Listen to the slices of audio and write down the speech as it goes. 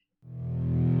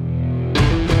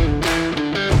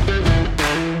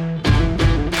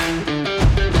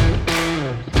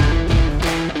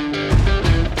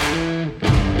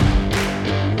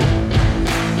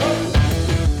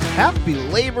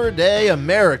Labor Day,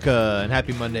 America, and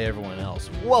happy Monday, everyone else.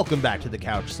 Welcome back to the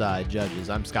Couchside Judges.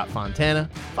 I'm Scott Fontana.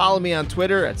 Follow me on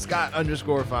Twitter at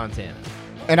Scott_Fontana.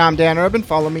 And I'm Dan Urban.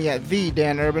 Follow me at the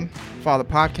Dan Urban. Follow the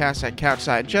podcast at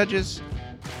Couchside Judges.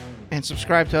 And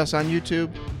subscribe to us on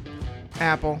YouTube,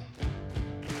 Apple,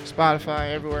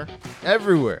 Spotify, everywhere.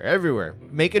 Everywhere.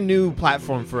 Make a new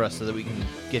platform for us so that we can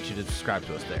get you to subscribe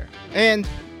to us there. And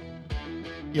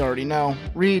you already know,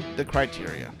 read the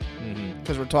criteria.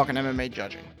 Because we're talking MMA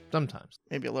judging. Sometimes.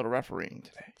 Maybe a little refereeing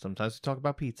today. Sometimes we talk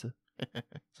about pizza.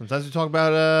 Sometimes we talk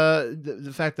about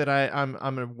the fact that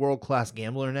I'm a world-class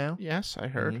gambler now. Yes, I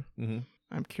heard.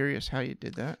 I'm curious how you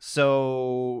did that.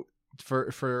 So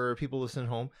for people listening at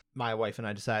home, my wife and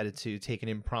I decided to take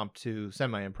an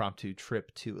semi-impromptu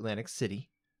trip to Atlantic City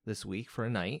this week for a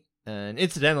night. And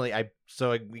incidentally,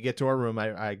 we get to our room.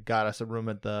 I got us a room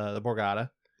at the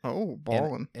Borgata. Oh,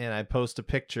 ballin'. And I post a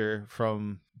picture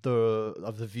of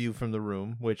the view from the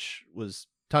room, which was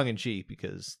tongue-in-cheek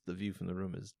because the view from the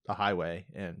room is a highway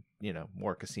and,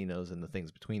 more casinos and the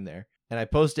things between there. And I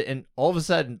post it, and all of a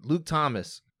sudden, Luke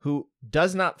Thomas, who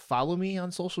does not follow me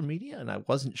on social media, and I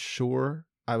wasn't sure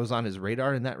I was on his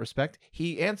radar in that respect,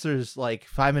 he answers like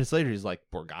 5 minutes later. He's like,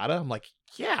 Borgata? I'm like,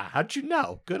 yeah, how'd you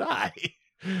know? Good eye.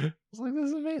 I was like, this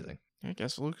is amazing. I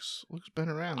guess Luke's been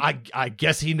around. I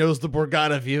guess he knows the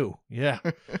Borgata view. Yeah.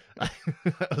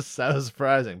 that was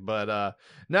surprising. But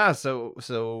my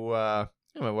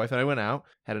wife and I went out,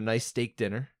 had a nice steak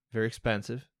dinner, very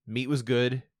expensive. Meat was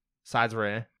good, sides were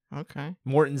eh. Okay.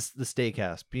 Morton's the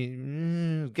steakhouse.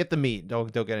 Get the meat,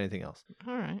 don't get anything else.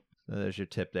 All right. So there's your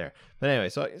tip there. But anyway,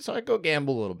 so I go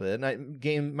gamble a little bit,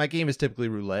 and my game is typically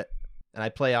roulette, and I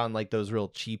play on like those real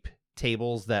cheap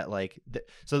tables that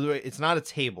it's not a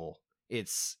table. You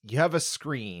have a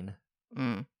screen.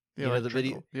 The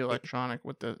electronic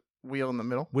with the wheel in the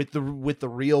middle. With the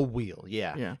real wheel,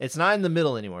 yeah. Yeah. It's not in the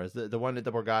middle anymore. It's the one at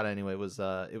the Borgata anyway was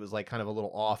it was like kind of a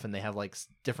little off, and they have like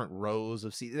different rows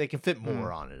of seats. They can fit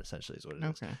more on it, essentially, is what it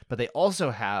is. Okay. But they also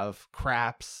have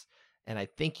craps, and I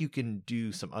think you can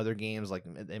do some other games, like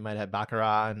they might have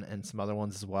baccarat and some other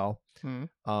ones as well.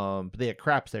 But they had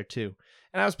craps there too.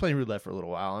 And I was playing roulette for a little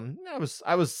while, and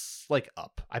I was like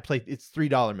up. It's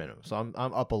 $3 minimum, so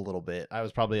I'm up a little bit. I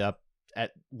was probably up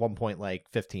at one point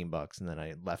like $15, and then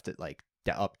I left it like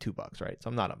up $2, right? So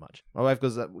I'm not up much. My wife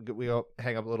goes up, we go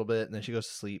hang up a little bit, and then she goes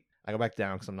to sleep. I go back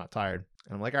down because I'm not tired,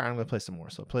 and I'm like, all right, I'm gonna play some more.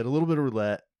 So I played a little bit of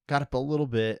roulette, got up a little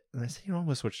bit, and I said, I'm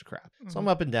gonna switch to craps. So I'm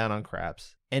up and down on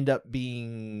craps. End up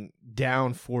being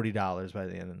down $40 by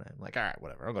the end of the night. I'm like, all right,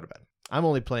 whatever, I'll go to bed. I'm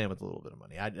only playing with a little bit of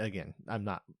money. I'm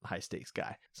not a high stakes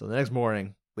guy. So the next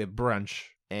morning we have brunch,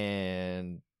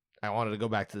 and I wanted to go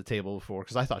back to the table before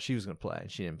because I thought she was going to play,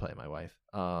 and she didn't play, my wife,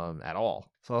 at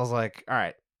all. So I was like, all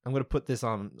right, I'm going to put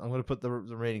the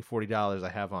remaining $40 I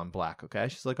have on black. Okay.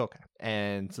 She's like, okay.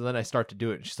 And so then I start to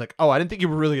do it, and she's like, oh, I didn't think you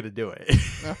were really going to do it.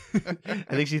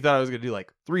 I think she thought I was going to do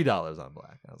like $3 on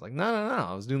black. I was like, no.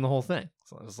 I was doing the whole thing.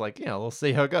 So I was like, we'll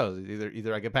see how it goes.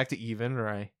 Either I get back to even or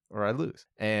I lose.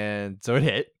 And so it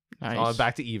hit. Nice. So I'm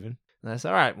back to even. And I said,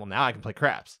 all right, well, now I can play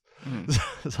craps.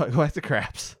 So I go back to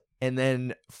craps. And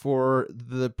then for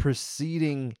the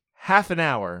preceding half an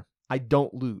hour, I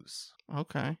don't lose.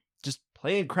 Okay. Just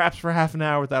playing craps for half an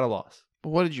hour without a loss. But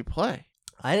what did you play?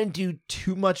 I didn't do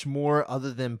too much more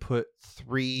other than put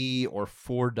 $3 or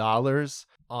 $4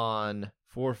 on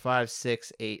 4, 5,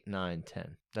 6, 8, 9,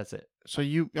 10. That's it. So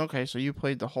you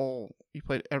played you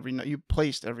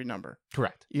placed every number.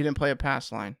 Correct. You didn't play a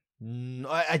pass line.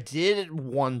 I did it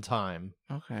one time.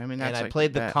 Okay. I mean, that's and I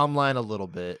played the cum line a little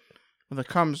bit. Well, the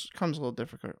cum's a little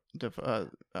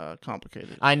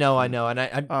complicated. I know.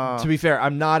 And to be fair, I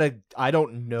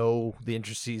don't know the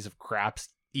intricacies of craps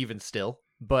even still,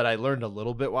 but I learned a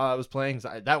little bit while I was playing.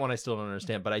 So that one I still don't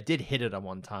understand, but I did hit it on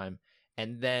one time,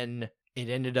 and then it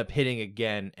ended up hitting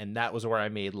again, and that was where I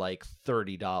made like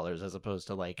 $30 as opposed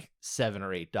to like $7 or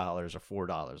 $8 or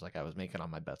 $4 like I was making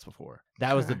on my bets before.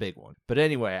 That was the big one. But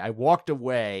anyway, I walked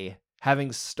away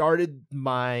having started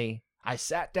I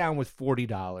sat down with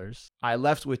 $40. I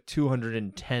left with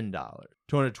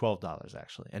 $212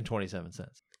 actually, and 27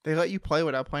 cents. They let you play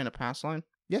without playing a pass line?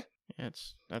 Yeah.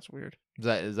 That's weird.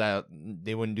 Is that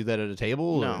they wouldn't do that at a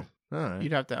table? No. All right.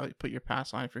 You'd have to put your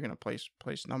pass line if you're going to place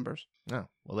numbers. No.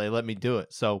 Well, they let me do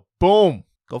it. So, boom.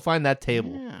 Go find that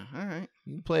table. Yeah, all right.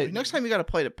 You can play it. Next time you got to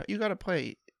play the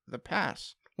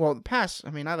pass. Well, the pass,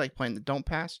 I mean, I like playing the don't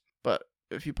pass, but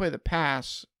if you play the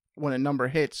pass when a number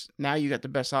hits, now you got the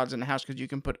best odds in the house because you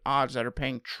can put odds that are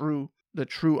paying the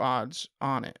true odds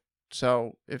on it.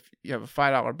 So if you have a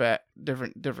 $5 bet,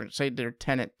 different, say they're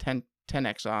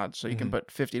 10x odds, so you can put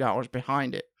 $50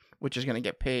 behind it, which is going to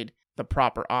get paid the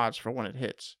proper odds for when it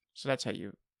hits. So that's how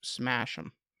you smash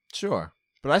them. Sure.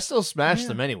 But I still smashed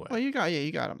them anyway. Well, you got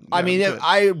them. I mean,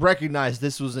 I recognize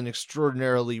this was an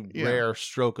extraordinarily rare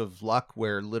stroke of luck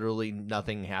where literally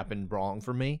nothing happened wrong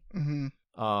for me.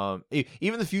 Mm-hmm.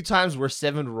 Even the few times where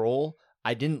 7 roll,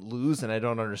 I didn't lose, and I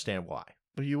don't understand why.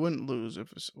 But you wouldn't lose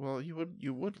if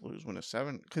you would lose when a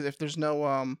 7, because if there's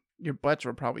no your bets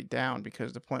were probably down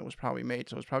because the point was probably made,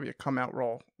 so it was probably a come out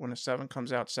roll. When a 7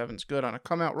 comes out, 7's good. On a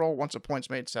come out roll, once a point's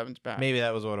made, 7's bad. Maybe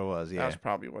that was what it was. Yeah, that was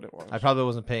probably what it was. I probably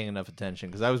wasn't paying enough attention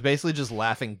because I was basically just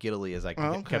laughing giddily as I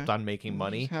kept on making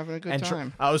money, having a good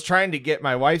time. I was trying to get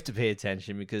my wife to pay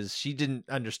attention because she didn't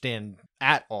understand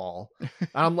at all.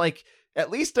 I'm like, at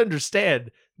least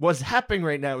understand what's happening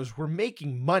right now is we're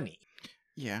making money.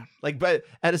 Yeah. Like, but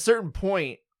at a certain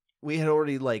point, we had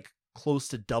already like close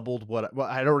to doubled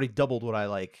I'd already doubled what I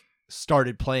like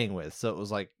started playing with. So it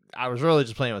was like, I was really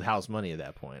just playing with house money at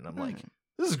that point. And I'm like,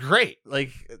 this is great.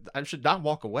 Like, I should not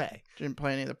walk away. Didn't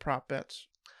play any of the prop bets.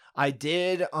 I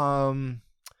did, I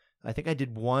think I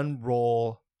did 1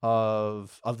 roll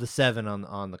of the 7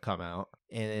 on the come out,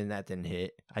 and that didn't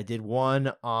hit. I did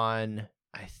 1 on,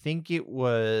 I think it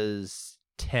was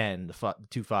 10, the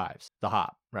 2 5s, the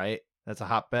hop, right? That's a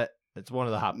hop bet. It's one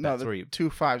of the hop bets. No, the where you 2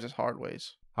 5s is hard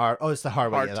ways. It's the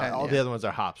hard way. Yeah, 10, all the other ones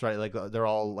are hops, right? Like they're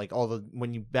all like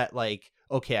when you bet like,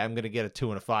 okay, I'm gonna get a 2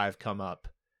 and a 5 come up.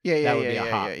 That would be a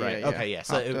hop, right? Okay, yeah.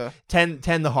 So 10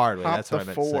 the hard way. That's what I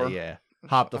meant to say. Yeah.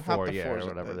 Hop the 4, or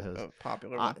whatever it is.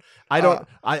 Popular one.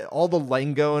 All the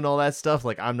lingo and all that stuff.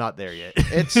 Like, I'm not there yet.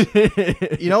 It's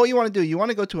you know what you want to do? You want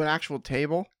to go to an actual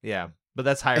table. Yeah, but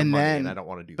that's higher money, and I don't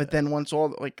want to do that. But then once we're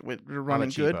running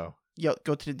good,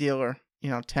 go to the dealer.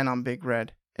 10 on Big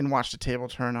Red and watch the table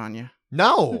turn on you.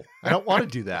 No, I don't want to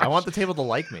do that. I want the table to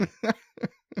like me.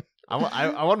 I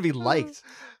want to be liked.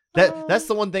 That's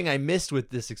the one thing I missed with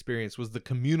this experience was the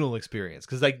communal experience,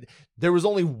 because like there was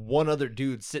only one other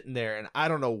dude sitting there, and I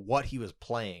don't know what he was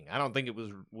playing. I don't think it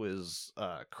was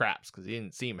craps, because he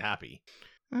didn't seem happy.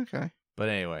 Okay, but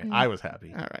anyway, I was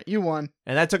happy. All right, you won,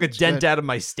 and that took a dent out of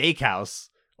my steakhouse.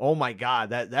 Oh my god,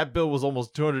 that bill was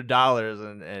almost $200,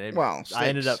 and I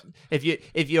ended up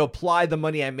if you apply the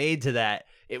money I made to that,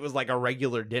 it was like a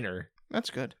regular dinner. That's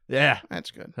good. Yeah, that's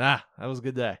good. That was a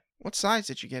good day. What size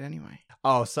did you get anyway?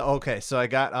 Oh, so I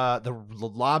got the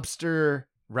lobster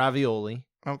ravioli.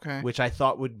 Okay. Which I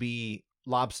thought would be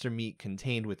lobster meat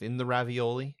contained within the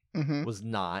ravioli. Mm-hmm. Was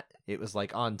not. It was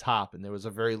like on top, and there was a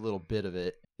very little bit of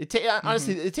it.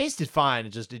 Honestly, it tasted fine.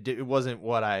 It wasn't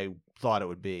what I thought it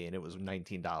would be, and it was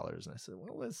 $19. And I said,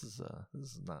 well, this is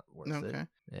not worth it.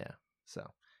 Yeah. So.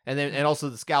 And also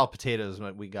the scalloped potatoes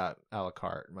we got a la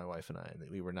carte, my wife and I,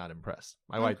 we were not impressed.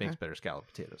 My wife makes better scalloped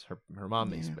potatoes. Her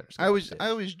mom makes better scalloped potatoes. I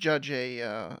always judge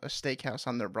a steakhouse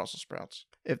on their Brussels sprouts.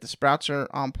 If the sprouts are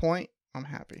on point, I'm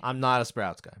happy. I'm not a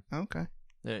sprouts guy. Okay.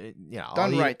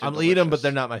 I'll eat them, but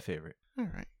they're not my favorite. All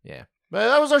right. Yeah. But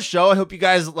that was our show. I hope you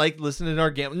guys liked listening to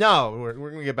our game. No, we're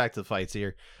going to get back to the fights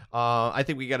here. I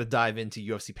think we got to dive into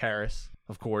UFC Paris.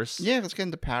 Of course. Yeah, let's get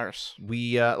into Paris.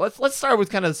 We let's start with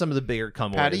kind of some of the bigger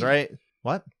come-overs, right?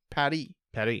 What? Paris.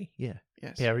 Yeah.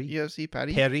 Yes. Paris. UFC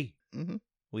Paris. Mm-hmm.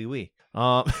 Oui.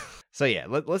 So yeah,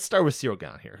 let's start with Ciryl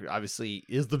Gane here. Who obviously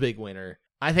is the big winner.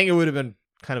 I think it would have been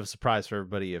kind of a surprise for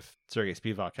everybody if Serghei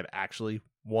Spivac had actually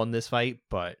won this fight,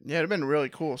 but yeah, it'd have been really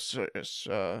cool if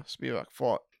Spivac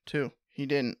fought too. He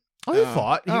didn't. Oh, he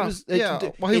fought. He was.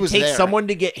 Well, he was takes there. Someone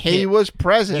to get hit. He was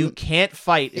present. You can't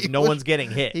fight if no one's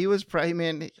getting hit. He was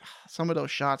man. Some of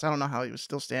those shots, I don't know how he was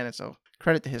still standing. So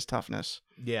credit to his toughness.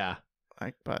 Yeah.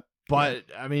 But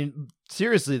I mean,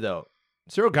 seriously though,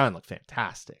 Ciryl Gane looked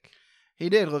fantastic. He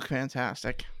did look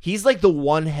fantastic. He's like the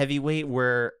one heavyweight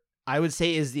where I would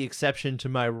say is the exception to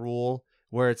my rule,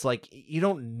 where it's like you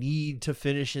don't need to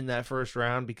finish in that first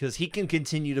round because he can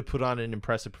continue to put on an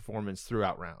impressive performance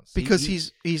throughout rounds. Because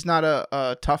he's not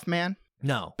a tough man.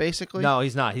 No, basically, no,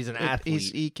 he's not. He's an athlete.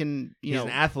 He's an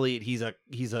athlete.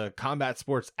 He's a combat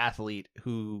sports athlete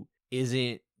who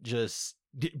isn't just.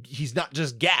 He's not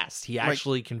just gassed. He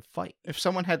actually can fight. If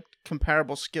someone had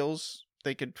comparable skills,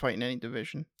 they could fight in any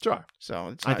division. Sure.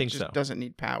 So I think so. Doesn't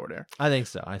need power there. I think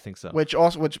so. Which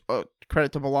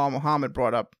credit to Bilal Muhammad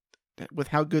brought up. With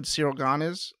how good Ciryl Gane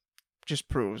is, just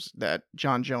proves that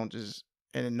John Jones is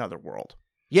in another world.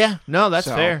 Yeah, no, that's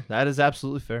fair. That is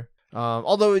absolutely fair.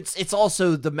 Although it's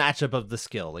also the matchup of the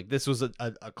skill. Like this was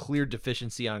a clear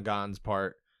deficiency on Gane's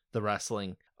part, the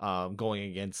wrestling, going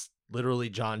against literally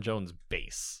John Jones'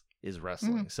 base is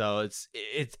wrestling. So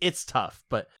it's tough,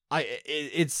 but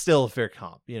it's still a fair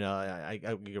comp. You know, I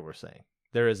get what we're saying.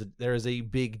 there is a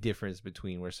big difference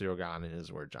between where Ciryl Gane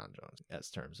is where Jon Jones as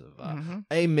terms of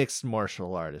a mixed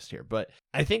martial artist here. But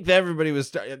I think that everybody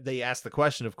they asked the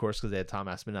question, of course, because they had Tom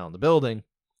Aspinall in the building.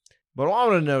 But I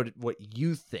want to know what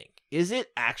you think. Is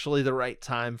it actually the right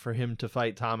time for him to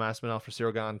fight Tom Aspinall for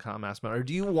Ciryl Gane, Tom Aspinall? Or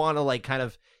do you want to like kind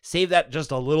of save that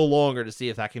just a little longer to see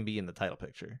if that can be in the title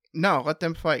picture? No, let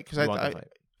them fight. Because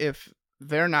if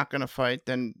they're not going to fight,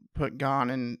 then put Gane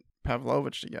and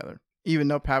Pavlovich together. Even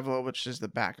though Pavlovich is the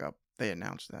backup. They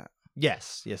announced that.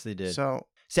 Yes, they did. So,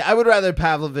 see, I would rather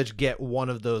Pavlovich get one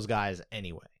of those guys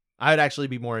anyway. I would actually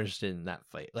be more interested in that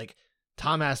fight. Like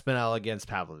Tom Aspinall against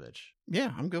Pavlovich.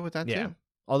 Yeah, I'm good with that too.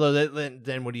 Although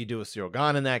then what do you do with Ciryl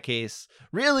Gane in that case?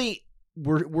 Really,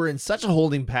 we're in such a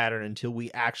holding pattern until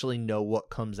we actually know what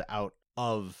comes out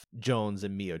of Jones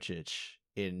and Miocic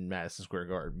in Madison Square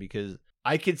Garden, because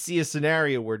I could see a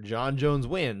scenario where Jon Jones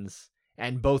wins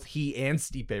and both he and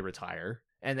Stipe retire,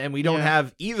 and then we don't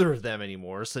have either of them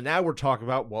anymore. So now we're talking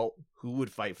about, well, who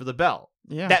would fight for the belt?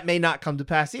 Yeah. That may not come to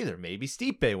pass either. Maybe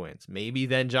Stipe wins. Maybe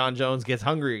then Jon Jones gets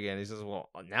hungry again. He says, well,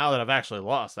 now that I've actually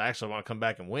lost, I actually want to come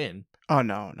back and win. Oh,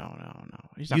 no.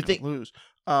 He's not going to lose.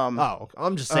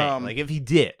 I'm just saying, like, if he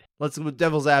did, let's go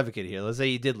devil's advocate here. Let's say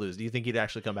he did lose. Do you think he'd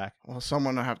actually come back? Well,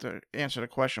 someone will have to answer the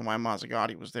question why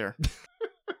Mazzagatti was there.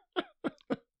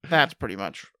 That's pretty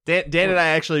much. Dan and I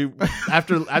actually,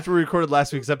 after we recorded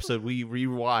last week's episode, we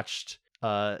rewatched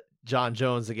Jon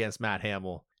Jones against Matt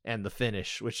Hamill and the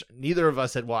finish, which neither of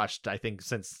us had watched, I think,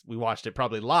 since we watched it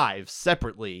probably live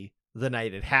separately the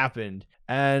night it happened.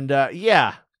 And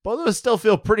both of us still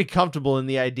feel pretty comfortable in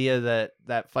the idea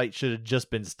that fight should have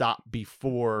just been stopped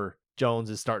before Jones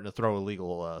is starting to throw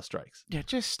illegal strikes. Yeah,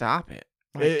 just stop it.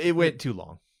 Like, it went too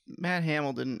long. Matt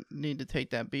Hamill didn't need to take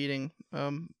that beating,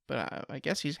 but I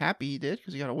guess he's happy he did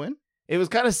because he got a win. It was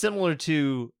kind of similar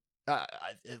to,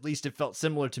 at least it felt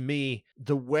similar to me,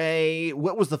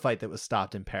 what was the fight that was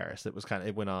stopped in Paris?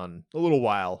 It went on a little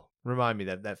while. Remind me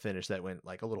that finish that went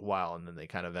like a little while and then they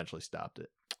kind of eventually stopped it.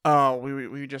 Oh,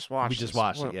 we just watched. We just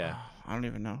watched it, yeah. I don't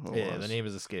even know who it was. Yeah, the name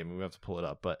is escaping me. We have to pull it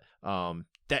up, but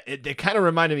it kind of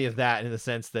reminded me of that in the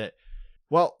sense that,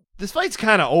 well, this fight's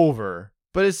kind of over,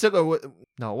 but it's still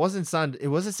no, it wasn't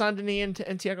Saint-Denis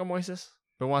and Thiago Moises,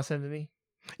 Benoit Saint-Denis.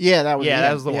 Yeah, that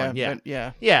was the one.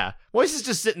 Yeah. Moises is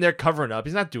just sitting there covering up.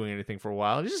 He's not doing anything for a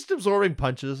while. He's just absorbing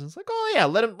punches. It's like, oh yeah,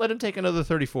 let him take another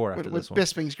 34 after this one. With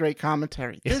Bisping's great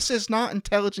commentary. Yeah. This is not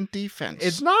intelligent defense.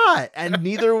 It's not, and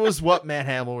neither was what Matt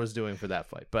Hamill was doing for that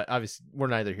fight. But obviously, we're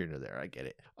neither here nor there. I get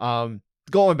it.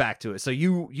 Going back to it, so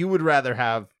you would rather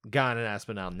have Gane and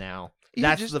Aspinall now?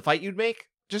 That's the fight you'd make?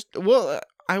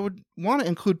 I would want to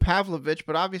include Pavlovich,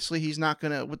 but obviously he's not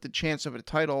gonna with the chance of a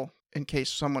title. In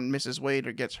case someone misses weight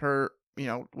or gets hurt,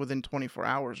 within 24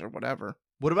 hours or whatever.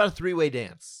 What about a three-way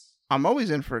dance? I'm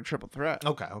always in for a triple threat.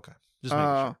 Okay. Just making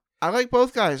sure. I like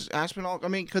both guys. Aspinall, I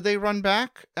mean, could they run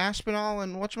back? Aspinall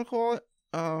and whatchamacallit?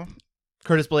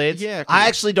 Curtis Blades? Yeah. I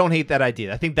actually don't hate that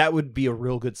idea. I think that would be a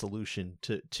real good solution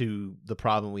to the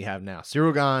problem we have now.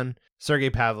 Ciryl Gane,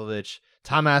 Serghei Pavlovich,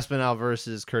 Tom Aspinall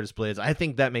versus Curtis Blades. I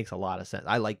think that makes a lot of sense.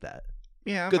 I like that.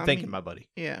 Yeah. Good thinking, my buddy.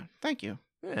 Yeah. Thank you.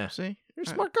 Yeah. See? You're a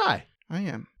smart guy. I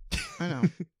am. I know.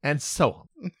 And so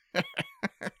on.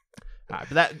 But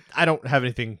that I don't have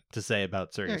anything to say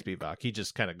about Serghei Spivac. He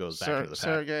just kind of goes back to the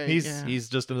pack. Serghei, he's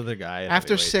just another guy.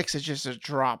 After 6, it's just a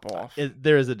drop off.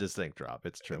 There is a distinct drop.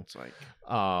 It's true. It's like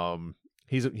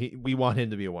we want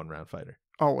him to be a 1-round fighter.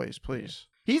 Always, please.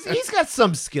 He's got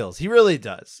some skills. He really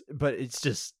does. But it's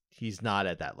just he's not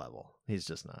at that level. He's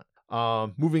just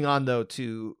not. Moving on though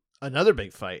to another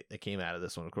big fight that came out of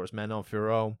this one, of course, Manon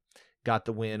Fiorot got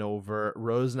the win over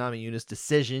Rose Namajunas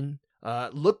decision.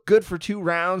 Looked good for 2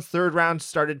 rounds. Third round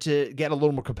started to get a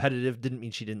little more competitive. Didn't mean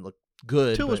she didn't look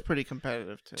good. 2 was pretty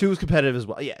competitive, too. 2 was competitive as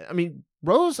well. Yeah, I mean,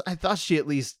 Rose, I thought she at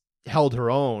least held her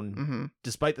own,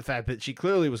 despite the fact that she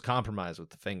clearly was compromised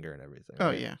with the finger and everything. Oh,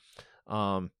 right? yeah.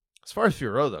 As far as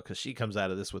Fiorot, though, because she comes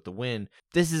out of this with the win,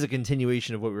 this is a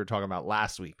continuation of what we were talking about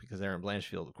last week, because Erin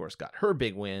Blanchfield, of course, got her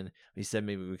big win. We said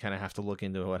maybe we kind of have to look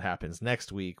into what happens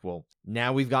next week. Well,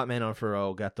 now we've got Manon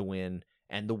Fiorot, got the win,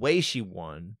 and the way she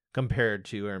won compared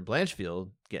to Erin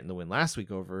Blanchfield getting the win last week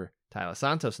over Taila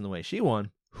Santos and the way she won,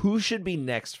 who should be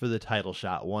next for the title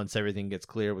shot once everything gets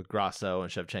clear with Grasso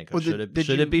and Shevchenko? Well, should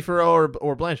it be Fiorot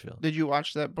or Blanchfield? Did you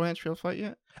watch that Blanchfield fight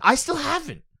yet? I still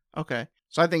haven't. Okay.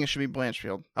 So I think it should be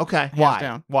Blanchfield. Okay. Hands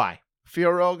down. Why?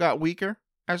 Fiorot got weaker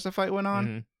as the fight went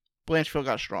on. Blanchfield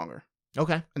got stronger.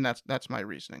 Okay. And that's my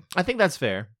reasoning. I think that's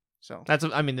fair. So that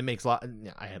makes a lot.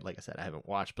 Like I said, I haven't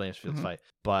watched Blanchfield's fight,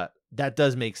 but that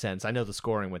does make sense. I know the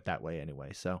scoring went that way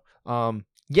anyway. So,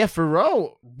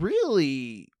 Fiorot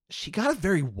really she got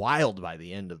very wild by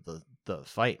the end of the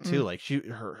fight too. Like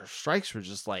her strikes were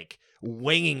just like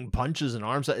winging punches and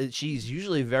arms. She's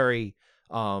usually very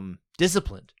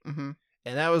disciplined. Mm-hmm.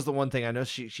 And that was the one thing I know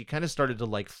she kind of started to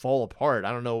like fall apart.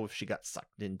 I don't know if she got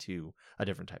sucked into a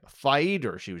different type of fight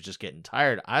or she was just getting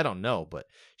tired. I don't know, but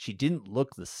she didn't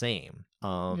look the same.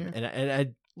 And I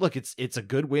look, it's a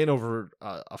good win over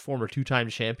a former 2-time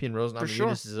champion. Rose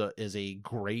Namajunas is a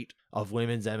great of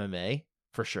women's MMA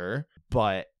for sure.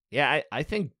 But yeah, I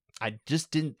think I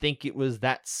just didn't think it was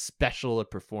that special a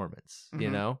performance, you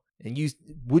know? And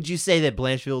would you say that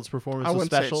Blanchfield's performance was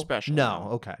special? I wouldn't say it's special. No,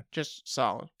 okay. Just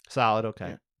solid. Solid, okay.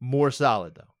 Yeah. More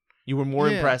solid, though. You were more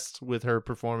impressed with her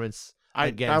performance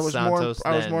against Santos.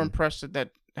 I was more impressed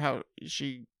at how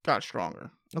she got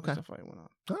stronger as the fight went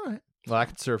on. All right. Well, I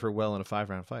could serve her well in a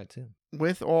 5-round fight, too.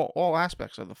 With all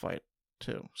aspects of the fight,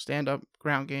 too. Stand-up,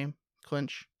 ground game,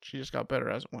 clinch. She just got better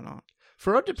as it went on.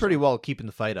 Farod did pretty well keeping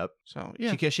the fight up. So,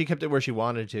 yeah. She kept it where she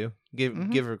wanted to. Give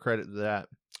her credit to that.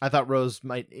 I thought Rose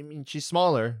she's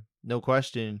smaller, no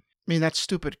question. I mean, that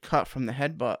stupid cut from the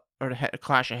headbutt, or the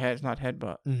clash of heads, not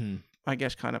headbutt, I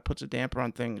guess kind of puts a damper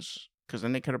on things, because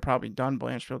then they could have probably done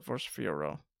Blanchfield versus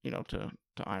Ciryl, to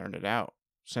iron it out,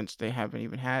 since they haven't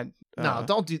even had... No,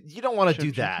 you don't want to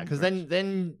do that, because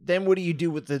then what do you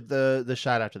do with the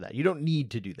shot after that? You don't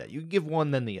need to do that. You can give one,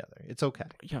 then the other. It's okay.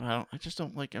 Yeah, I just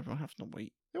don't like everyone having to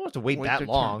wait. You don't have to wait that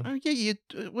long. Yeah,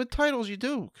 with titles you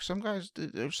do.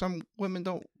 Some women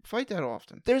don't fight that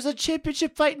often. There's a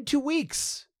championship fight in 2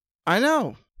 weeks. I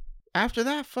know. After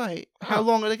that fight, how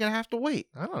long are they going to have to wait?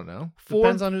 I don't know.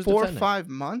 Depends on who's defending. 4 or 5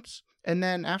 months, and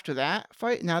then after that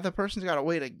fight, now the person's got to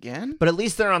wait again. But at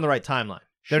least they're on the right timeline.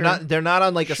 Sure. They're not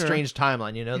on like a strange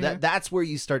timeline. That's where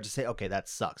you start to say, okay, that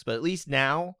sucks. But at least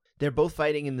now they're both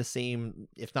fighting in the same,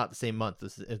 if not the same month,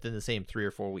 within the same 3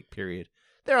 or 4 week period.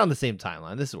 They're on the same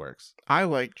timeline. This works. I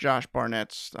like Josh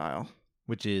Barnett's style.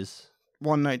 Which is?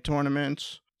 One-night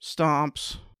tournaments,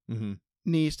 stomps,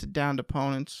 knees to downed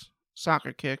opponents,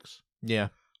 soccer kicks. Yeah.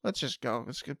 Let's just go.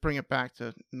 Let's bring it back to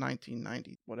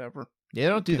 1990, whatever. Yeah, they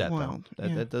don't do that, though.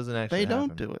 That doesn't actually happen. They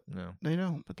don't do it. No. They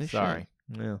don't, but they should.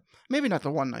 Yeah. Maybe not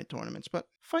the one-night tournaments, but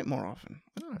fight more often.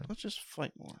 Let's just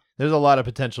fight more. There's a lot of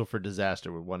potential for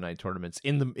disaster with one-night tournaments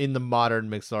in the modern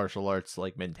mixed martial arts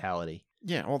like mentality.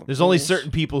 Yeah, there's only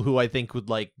certain people who I think would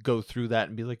like go through that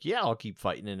and be like, yeah, I'll keep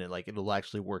fighting in it. Like it'll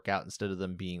actually work out instead of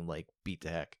them being like beat to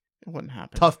heck. It wouldn't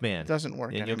happen. Tough man. It doesn't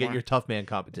work anymore. And you'll get your tough man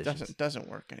competitions. It doesn't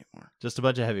work anymore. Just a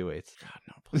bunch of heavyweights. God,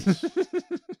 no, please.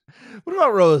 What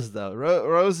about Rose, though?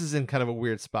 Rose is in kind of a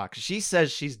weird spot. She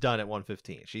says she's done at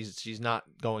 115. She's not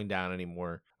going down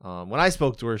anymore. When I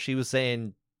spoke to her, she was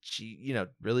saying she,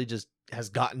 really just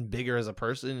has gotten bigger as a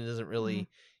person and isn't really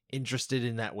interested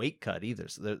in that weight cut either.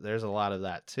 So there's a lot of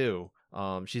that, too.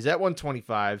 She's at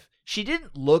 125. She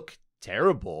didn't look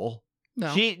terrible.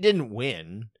 No. She didn't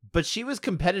win, but she was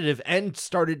competitive and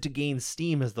started to gain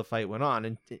steam as the fight went on.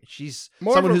 And she's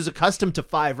someone who's accustomed to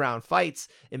 5-round fights.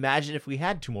 Imagine if we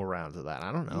had 2 more rounds of that.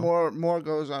 I don't know. More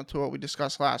goes on to what we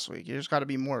discussed last week. There's got to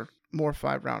be more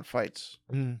 5-round fights.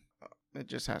 It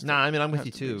just has to. Nah, I mean, I'm with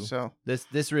you too. So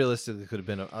this realistically could have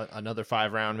been another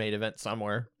 5-round main event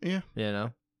somewhere. Yeah.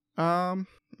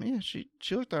 Yeah, she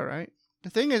looked all right. The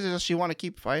thing is, does she want to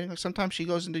keep fighting? Like sometimes she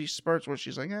goes into these spurts where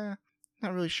she's like,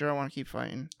 not really sure I want to keep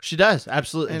fighting. She does,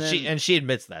 absolutely. And she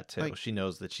admits that too. Like, she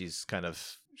knows that she's kind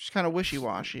of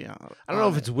wishy-washy. I don't know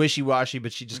if it's wishy-washy,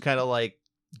 but she just kind of like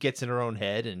gets in her own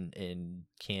head and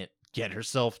can't get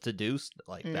herself to do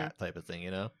like that type of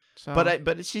thing, So,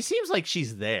 but she seems like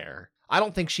she's there. I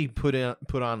don't think she put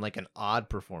on like an odd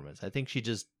performance. I think she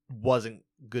just wasn't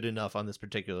good enough on this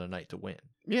particular night to win.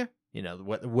 Yeah.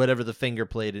 Whatever the finger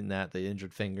played in that, the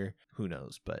injured finger, who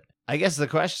knows? But I guess the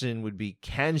question would be,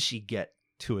 can she get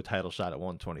to a title shot at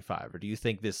 125? Or do you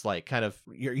think this like kind of,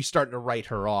 you're starting to write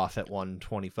her off at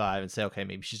 125 and say, okay,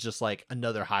 maybe she's just like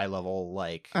another high level,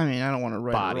 like, I mean, I don't want to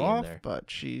write her off, there. But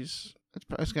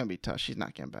it's going to be tough. She's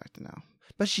not getting back to now.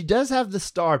 But she does have the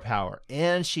star power,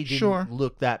 and she didn't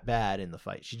look that bad in the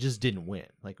fight. She just didn't win,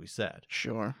 like we said.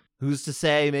 Sure. Who's to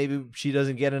say maybe she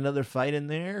doesn't get another fight in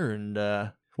there?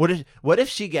 And what if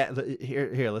she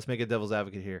here? Let's make a devil's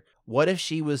advocate here. What if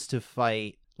she was to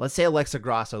fight? Let's say Alexa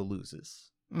Grasso loses.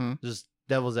 Just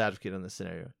devil's advocate in this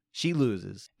scenario. She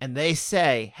loses, and they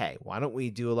say, "Hey, why don't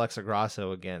we do Alexa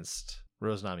Grasso against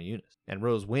Rose Namajunas?" And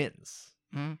Rose wins.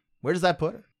 Where does that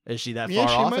put her? Is she that far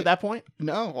off at that point?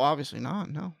 No, obviously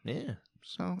not. No. Yeah.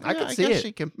 So I can see it.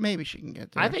 She can. Maybe she can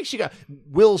get there. I think she got.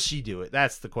 Will she do it?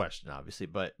 That's the question, obviously.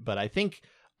 But I think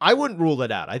I wouldn't rule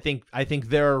it out. I think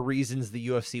there are reasons the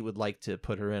UFC would like to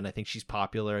put her in. I think she's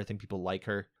popular. I think people like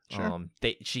her. Sure.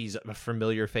 She's a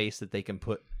familiar face that they can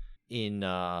put in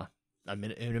a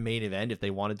main event if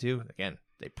they wanted to. Again,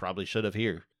 they probably should have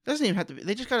here. Doesn't even have to be.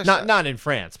 They just got to not in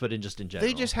France, but in general.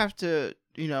 They just have to,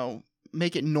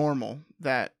 make it normal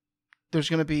that there's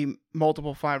going to be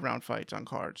multiple 5-round fights on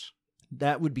cards.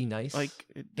 That would be nice. Like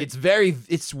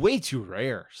it's way too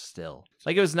rare still.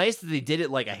 Like it was nice that they did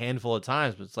it like a handful of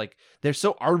times, but it's like they're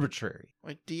so arbitrary.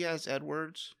 Like Diaz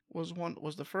Edwards was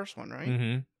the first one, right?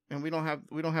 Mm-hmm. And we don't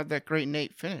have that great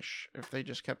Nate finish if they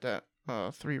just kept that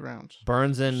 3 rounds.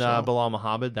 Burns and Bilal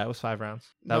Muhammad, that was 5 rounds.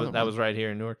 That was right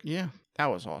here in Newark. Yeah, that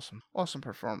was awesome. Awesome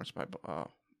performance by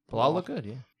Bilal looked good.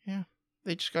 Yeah.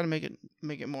 They just got to make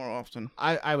it more often.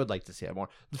 I would like to see that more.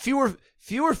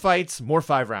 Fewer fights, more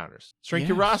 5-rounders. Shrink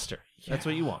your roster. That's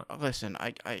what you want. Listen,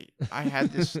 I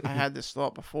had this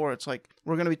thought before. It's like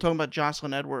we're gonna be talking about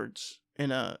Jocelyn Edwards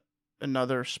in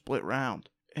another split round.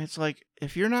 And it's like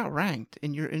if you're not ranked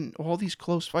and you're in all these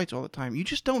close fights all the time, you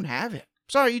just don't have it.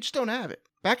 Sorry, you just don't have it.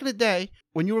 Back in the day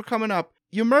when you were coming up,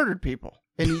 you murdered people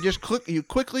and you just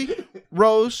quickly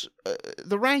rose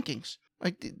the rankings.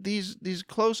 Like these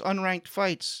close unranked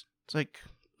fights, it's like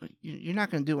you're not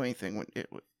going to do anything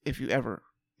if you ever,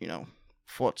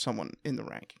 fought someone in the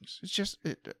rankings. It's just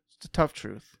it's a tough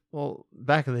truth. Well,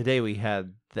 back in the day, we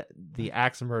had the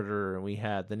axe murderer and we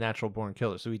had the natural born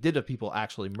killer. So we did have people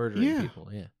actually murdering people.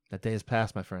 Yeah, that day has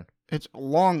passed, my friend. It's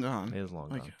long gone. It is long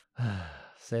gone.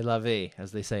 C'est la vie,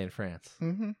 as they say in France.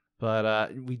 Mm-hmm.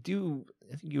 But we do.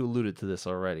 I think you alluded to this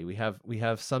already. We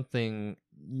have something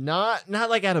not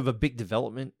like out of a big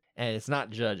development, and it's not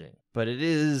judging, but it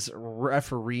is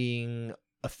refereeing,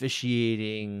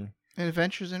 officiating, and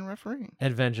adventures in refereeing.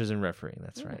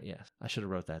 That's right. Yes, I should have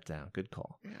wrote that down. Good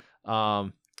call. Yeah.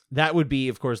 That would be,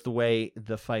 of course, the way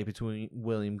the fight between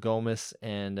William Gomez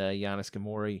and Yanis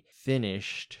Gamori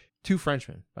finished. 2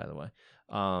 Frenchmen, by the way.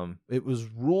 It was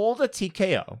ruled a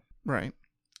TKO. Right.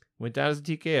 Went down as a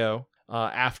TKO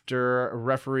after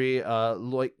referee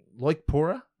Loic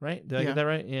Pora, right? Did I get that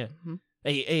right? Yeah. Mm-hmm.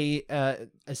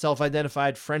 A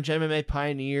self-identified French MMA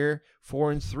pioneer,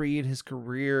 4-3 in his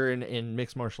career in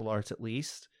mixed martial arts at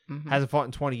least. Mm-hmm. Hasn't fought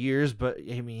in 20 years, but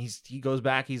I mean he goes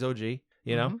back. He's OG, you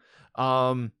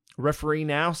know. Referee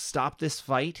now stopped this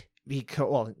fight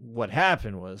because what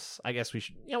happened was, I guess we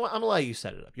should. I'm gonna let you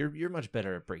set it up. You're much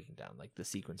better at breaking down like the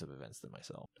sequence of events than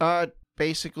myself.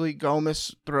 Basically,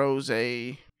 Gomez throws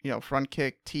a front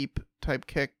kick, teep type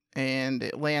kick, and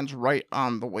it lands right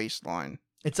on the waistline.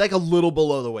 It's like a little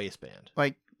below the waistband.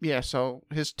 Like so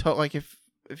his toe. Like if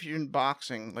you're in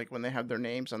boxing, like when they have their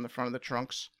names on the front of the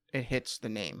trunks, it hits the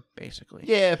name basically.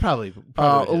 Yeah, probably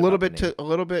a little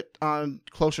bit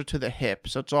closer to the hip,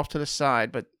 so it's off to the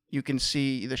side, but you can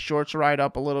see the shorts right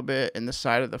up a little bit, and the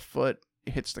side of the foot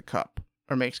hits the cup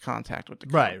or makes contact with the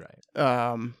cup. Right.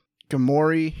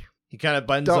 Gamori, he kind of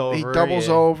bends over. He doubles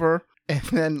over, and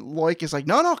then Loic is like,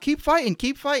 "No, keep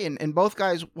fighting." And both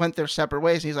guys went their separate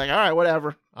ways. And he's like, "All right,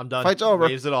 whatever. I'm done." Fight's over.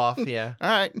 Waves it off. Yeah. All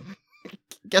right.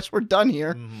 Guess we're done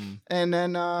here. Mm-hmm. And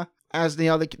then as they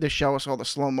show us all the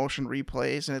slow motion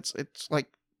replays, and it's like,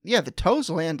 yeah, the toes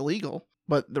land legal,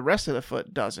 but the rest of the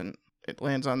foot doesn't. It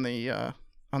lands on the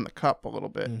cup a little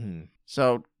bit. Mm-hmm.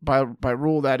 So by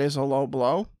rule, that is a low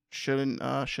blow. Shouldn't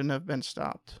have been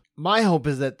stopped. My hope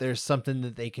is that there's something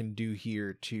that they can do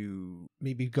here to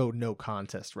maybe go no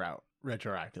contest route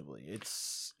retroactively.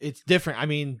 It's different. I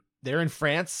mean, they're in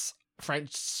France.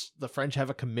 The French have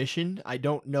a commission. I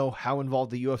don't know how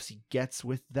involved the UFC gets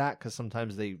with that because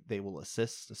sometimes they will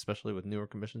assist, especially with newer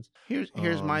commissions.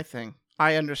 Here's my thing.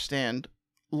 I understand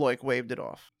Loic waved it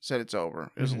off, said it's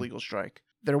over. It was a legal strike.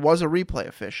 There was a replay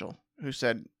official who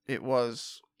said it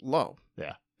was low.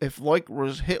 Yeah. If Loic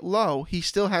was hit low, he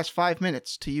still has 5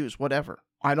 minutes to use whatever.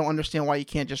 I don't understand why you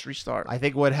can't just restart. I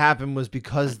think what happened was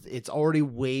because it's already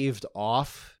waved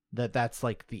off that's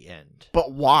like the end.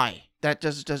 But why?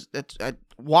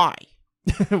 Why?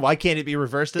 Why can't it be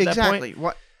reversed at that point? Exactly.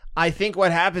 What? I think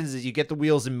what happens is you get the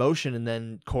wheels in motion and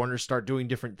then corners start doing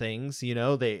different things.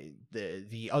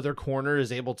 The other corner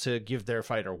is able to give their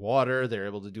fighter water. They're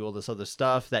able to do all this other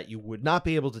stuff that you would not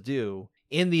be able to do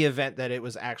in the event that it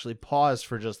was actually paused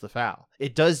for just the foul.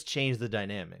 It does change the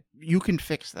dynamic. You can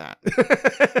fix that.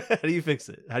 How do you fix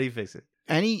it?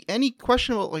 Any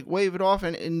questionable, like wave it off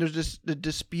and there's just the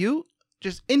dispute,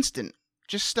 just instant.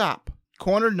 Just stop.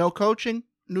 Corner, no coaching,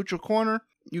 neutral corner.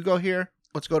 You go here.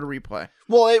 Let's go to replay.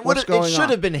 Well, it should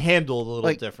have been handled a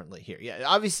little differently here. Yeah,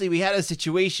 obviously we had a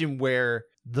situation where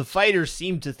the fighter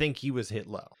seemed to think he was hit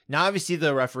low. Now, obviously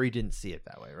the referee didn't see it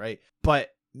that way, right?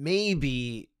 But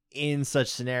maybe in such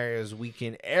scenarios we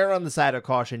can err on the side of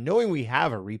caution, knowing we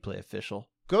have a replay official.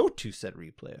 go to said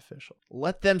replay official.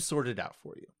 Let them sort it out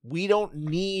for you. We don't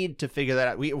need to figure that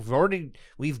out.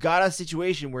 We've got a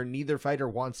situation where neither fighter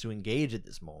wants to engage at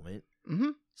this moment.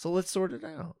 Mm-hmm. So let's sort it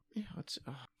out. Yeah,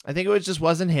 I think it just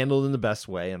wasn't handled in the best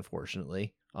way,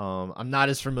 unfortunately. I'm not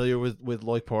as familiar with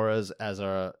Loic Porras as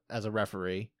a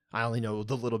referee. I only know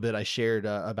the little bit I shared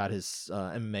about his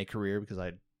MMA career because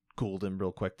I Googled him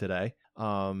real quick today.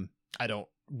 I don't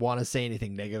want to say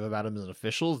anything negative about him as an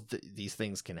official. These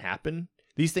things can happen.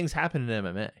 These things happen in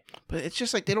MMA. But it's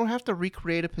just like they don't have to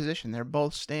recreate a position. They're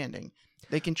both standing.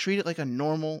 They can treat it like a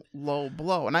normal low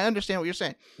blow. And I understand what you're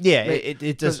saying. Yeah,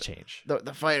 it does change.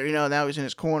 The fighter, now he's in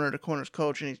his corner. The corner's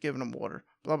coach, and he's giving him water.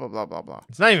 Blah, blah, blah, blah, blah.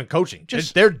 It's not even coaching.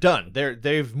 They're done.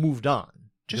 They've moved on.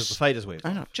 Just the fight is waved.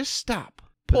 I know. Just stop.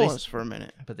 Pause for a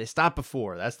minute. But they stopped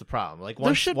before. That's the problem. Like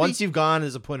once you've gone,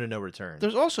 there's a point of no return.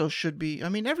 There's also should be. I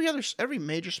mean, every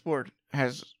major sport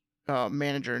has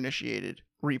manager initiated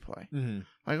replay. Mm-hmm.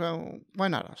 Like, well, why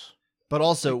not us? But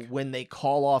also, when they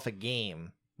call off a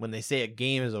game, when they say a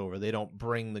game is over, they don't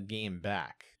bring the game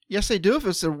back. Yes, they do. If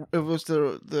it was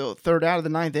the third out of the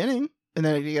ninth inning, and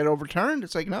then they get overturned,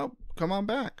 it's like, no, come on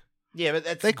back. Yeah,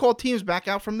 but they call teams back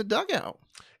out from the dugout.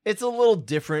 It's a little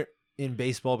different in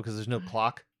baseball because there's no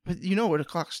clock. But you know where the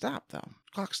clock stopped, though.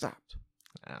 Clock stopped.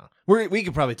 We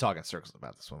could probably talk in circles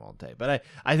about this one all day. But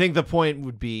I think the point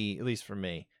would be, at least for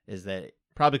me, is that it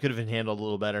probably could have been handled a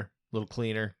little better, a little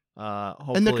cleaner.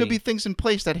 Hopefully, and there could be things in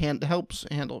place that helps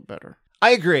handle it better.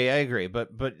 I agree. But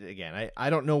again, I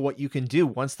don't know what you can do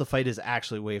once the fight is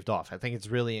actually waved off. I think it's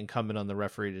really incumbent on the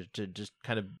referee to just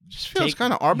kind of feels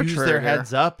kind of arbitrary. Use their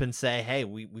heads up and say, hey,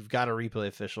 we've got a replay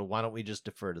official. Why don't we just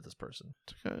defer to this person?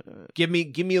 Give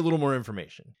me a little more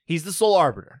information. He's the sole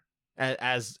arbiter,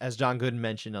 as John Gooden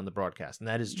mentioned on the broadcast, and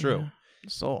that is true. Yeah.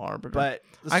 Sole arbiter, but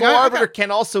the sole arbiter can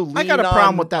also lean. I got a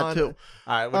problem with that too.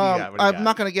 All right, what do you got? I'm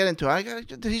not going to get into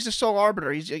it. He's the sole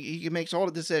arbiter. He makes all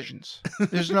the decisions.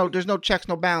 There's no checks,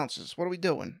 no balances. What are we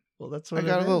doing? Well, that's what I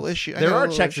got a little issue. There are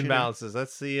checks and balances.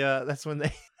 That's that's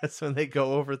when they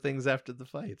go over things after the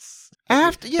fights.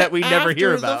 That we never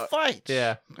hear about. The fight.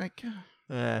 Yeah.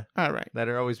 All right. That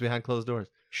are always behind closed doors.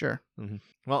 Sure. Mm-hmm.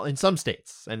 Well, in some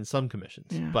states and in some commissions,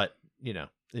 yeah. But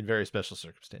in very special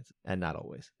circumstances, and not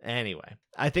always. Anyway,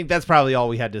 I think that's probably all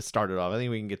we had to start it off. I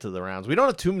think we can get to the rounds. We don't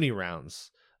have too many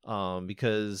rounds,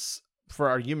 because for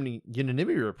our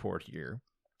unanimity report here,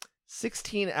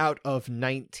 16 out of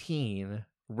 19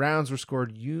 rounds were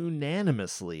scored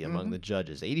unanimously among the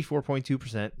judges.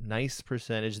 84.2%, nice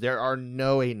percentage. There are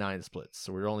no 8-9 splits,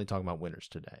 so we're only talking about winners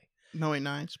today. No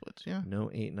 8-9 splits, yeah. No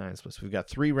 8-9 splits. We've got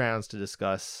 3 rounds to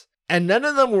discuss, and none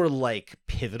of them were like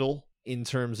pivotal in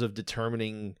terms of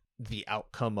determining the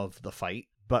outcome of the fight.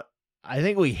 But I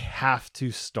think we have to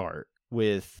start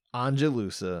with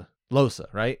Losa,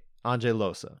 right? Ange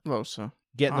Losa.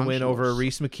 Getting the win over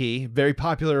Reese McKee. Very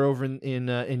popular over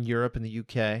in Europe and the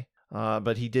UK.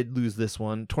 But he did lose this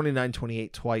one.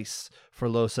 29-28 twice for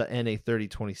Losa and a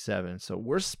 30-27. So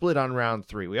we're split on round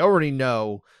 3. We already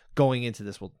know going into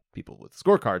this, well, people with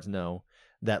scorecards know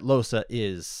that Losa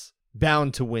is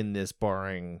bound to win this,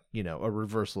 barring, a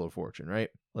reversal of fortune, right?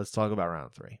 Let's talk about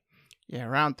round 3. Yeah,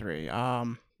 round 3.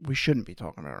 We shouldn't be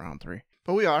talking about round 3,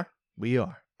 but we are. We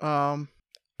are.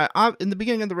 In the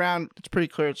beginning of the round, it's pretty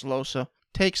clear it's Losa.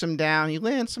 Takes him down. He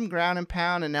lands some ground and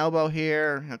pound, an elbow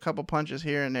here, a couple punches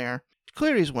here and there. It's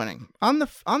clear he's winning. On the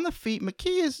feet,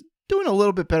 McKee is doing a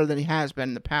little bit better than he has been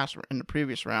in the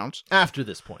previous rounds. After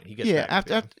this point, he gets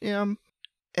after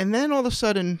and then all of a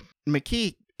sudden,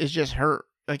 McKee is just hurt.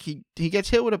 Like he gets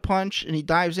hit with a punch and he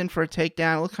dives in for a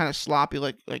takedown. It looks kind of sloppy,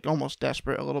 like almost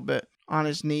desperate a little bit on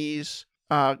his knees.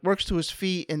 Works to his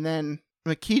feet, and then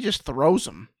McKee just throws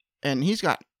him, and he's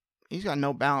got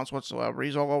no balance whatsoever.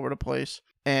 He's all over the place,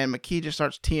 and McKee just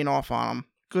starts teeing off on him.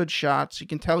 Good shots. You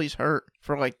can tell he's hurt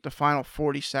for like the final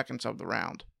 40 seconds of the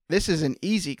round. This is an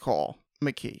easy call,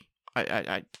 McKee.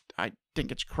 I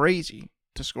think it's crazy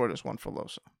to score this one for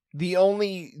Losa. The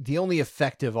only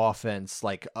effective offense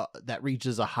that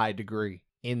reaches a high degree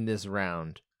in this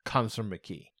round comes from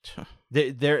McKee.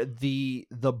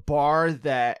 The bar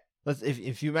that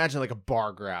if you imagine like a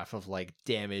bar graph of like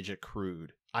damage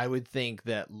accrued, I would think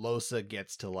that Losa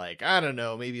gets to I don't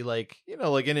know, maybe like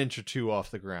an inch or 2 off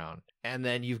the ground, and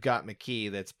then you've got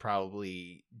McKee that's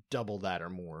probably double that or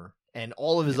more. And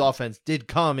all of his offense did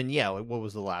come in. Yeah, what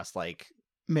was the last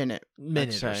minute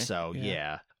or so?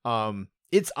 Yeah.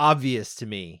 It's obvious to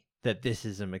me that this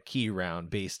is a McKee round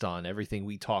based on everything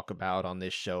we talk about on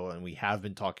this show, and we have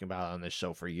been talking about on this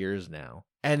show for years now.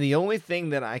 And the only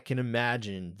thing that I can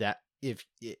imagine that if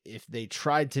they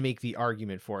tried to make the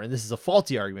argument for, and this is a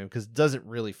faulty argument because it doesn't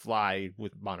really fly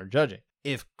with modern judging,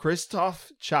 if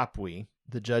Krzysztof Chapui,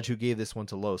 the judge who gave this one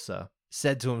to Losa,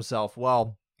 said to himself,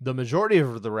 well, the majority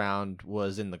of the round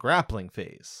was in the grappling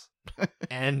phase,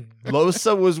 and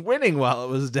Losa was winning while it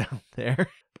was down there,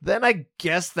 then I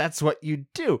guess that's what you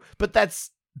do. But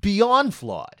that's beyond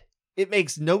flawed. It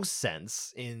makes no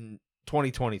sense in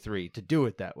 2023 to do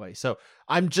it that way. So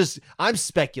I'm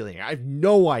speculating. I have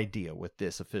no idea what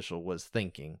this official was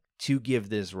thinking to give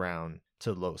this round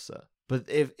to Losa. But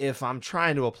if I'm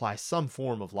trying to apply some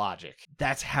form of logic,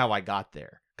 that's how I got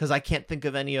there. Because I can't think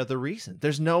of any other reason.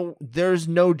 There's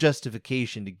no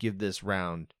justification to give this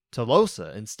round to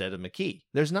Losa instead of McKee.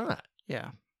 There's not.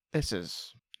 Yeah.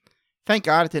 Thank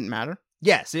God it didn't matter.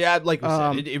 Yes, yeah, like we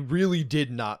said, it really did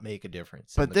not make a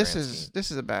difference. But this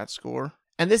is a bad score.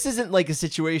 And this isn't like a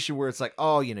situation where it's like,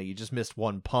 oh, you just missed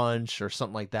one punch or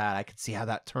something like that. I could see how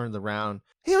that turned the round.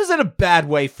 He was in a bad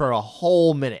way for a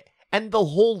whole minute. And the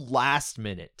whole last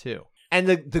minute, too. And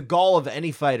the gall of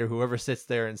any fighter, whoever sits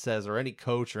there and says, or any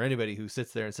coach or anybody who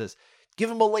sits there and says,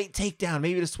 give him a late takedown,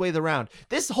 maybe to sway the round.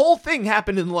 This whole thing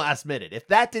happened in the last minute. If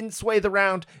that didn't sway the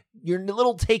round, your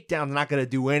little takedown's not going to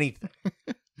do anything.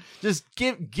 Just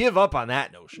give up on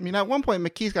that notion. I mean, at one point,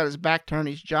 McKee's got his back turned.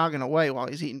 He's jogging away while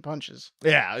he's eting punches.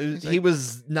 Yeah, he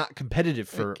was not competitive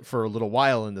for a little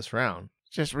while in this round.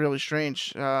 Just really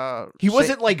strange. He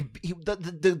wasn't like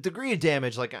the degree of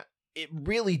damage. Like it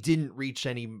really didn't reach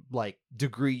any like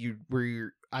degree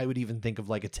where I would even think of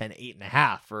like a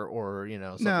 10-8.5 or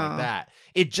something like that.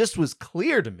 It just was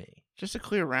clear to me. Just a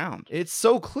clear round. It's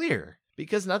so clear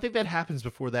because nothing that happens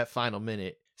before that final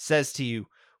minute says to you,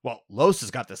 well,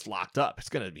 Losa's got this locked up. It's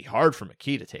going to be hard for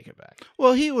McKee to take it back.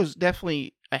 Well, he was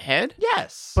definitely ahead.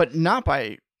 Yes. But not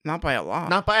by a lot.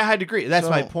 Not by a high degree. That's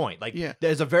my point. Like,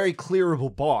 there's a very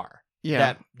clearable bar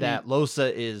that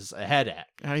Losa is ahead at.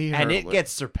 And it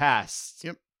gets surpassed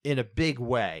in a big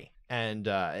way. And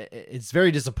it's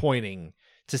very disappointing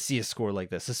to see a score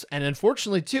like this. And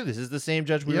unfortunately, too, this is the same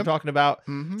judge we were talking about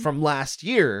from last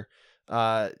year,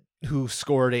 who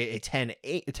scored a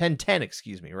 10-10,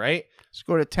 excuse me, right?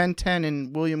 Scored a 10-10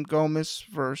 in William Gomez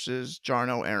versus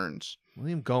Jarno Aarons.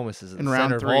 William Gomez is in the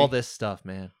center of all this stuff,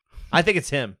 man. I think it's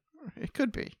him. It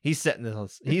could be. He's setting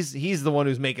this. He's the one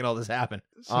who's making all this happen.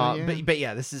 So, But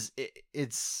yeah, this is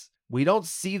it's. We don't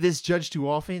see this judge too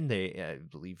often. I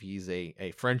believe he's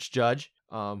a French judge.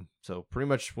 So pretty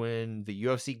much when the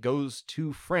UFC goes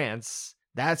to France,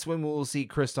 that's when we'll see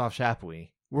Krzysztof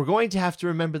Chapui. We're going to have to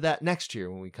remember that next year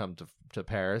when we come to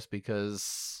Paris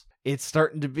because it's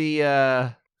starting to be.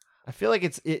 I feel like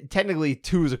it technically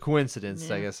two is a coincidence.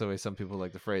 I guess the way some people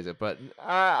like to phrase it, but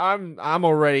I'm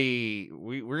already.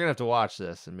 We're gonna have to watch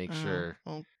this and make sure.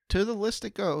 Well, to the list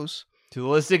it goes. To the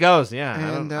list it goes. Yeah,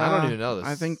 and, I don't even know this.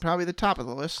 I think probably the top of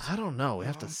the list. I don't know. We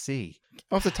have to see.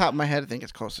 Off the top of my head, I think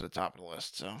it's close to the top of the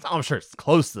list. So I'm sure it's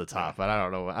close to the top, but I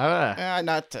don't know.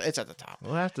 It's at the top.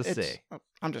 We'll have to see.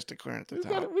 I'm just declaring it to the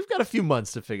top. We've got a few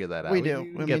months to figure that out. We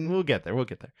do. We'll get there. We'll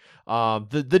get there.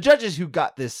 The judges who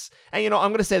got this, and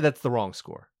I'm going to say that's the wrong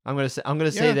score. I'm going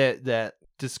to say that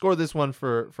to score this one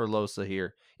for Losa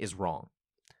here is wrong.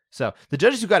 So the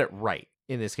judges who got it right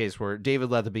in this case were David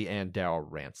Leatherby and Daryl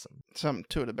Ransom.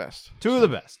 Two of the best.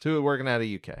 Two working out of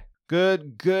UK.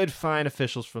 Good, fine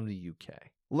officials from the UK.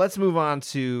 Let's move on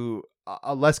to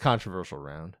a less controversial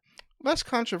round. Less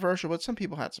controversial, but some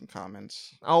people had some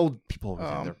comments. Oh, people always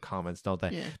have their comments, don't they?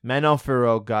 Yeah. Manuel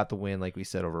Ferro got the win, like we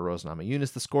said, over Rose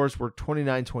Namajunas. The scores were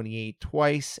 29-28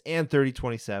 twice and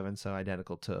 30-27, so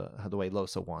identical to the way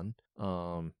Losa won.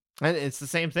 And it's the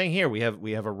same thing here. We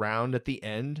have a round at the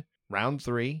end, round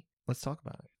 3. Let's talk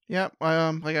about it. Yeah,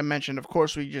 like I mentioned, of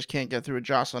course, we just can't get through a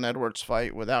Jocelyn Edwards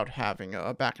fight without having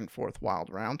a back-and-forth wild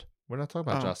round. We're not talking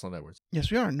about Jocelyn Edwards.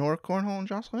 Yes, we are. Nora Cornhole and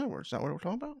Jocelyn Edwards. Is that what we're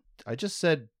talking about? I just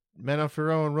said Manuel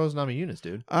Ferro and Rose Namajunas,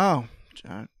 dude. Oh,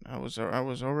 I was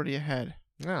already ahead.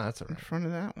 No, that's all right. In front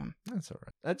of that one. That's all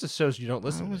right. That just shows you don't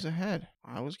listen. I was ahead.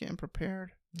 I was getting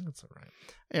prepared. That's all right.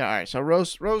 Yeah, all right. So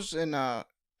Rose and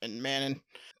Manon,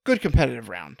 good competitive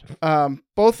round.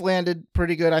 Both landed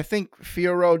pretty good. I think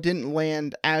Fiorot didn't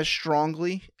land as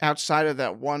strongly outside of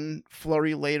that one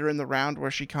flurry later in the round where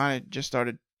she kind of just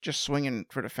started swinging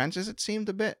for the fences, it seemed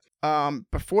a bit.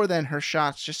 Before then, her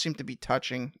shots just seemed to be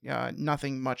touching,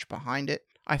 nothing much behind it.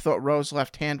 I thought Rose's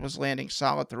left hand was landing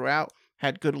solid throughout,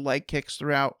 had good leg kicks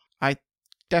throughout. I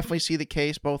definitely see the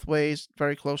case both ways.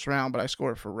 Very close round, but I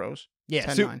scored for Rose.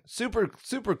 Yeah,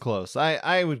 super close.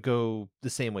 I would go the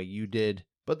same way you did,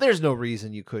 but there's no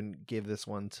reason you couldn't give this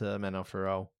one to Manuel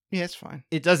Ferro. Yeah, it's fine.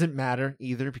 It doesn't matter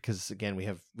either because again we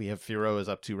have Ferro is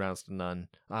up 2-0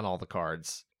 on all the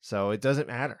cards, so it doesn't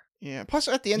matter. Yeah. Plus,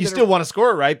 at the end, you still want to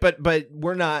score it right, but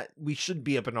we're not. We should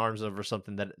be up in arms over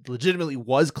something that legitimately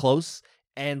was close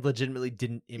and legitimately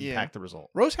didn't impact the result.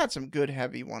 Rose had some good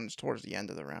heavy ones towards the end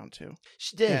of the round too.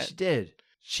 She did.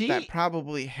 That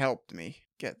probably helped me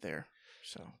get there.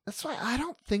 So that's why I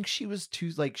don't think she was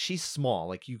too she's small.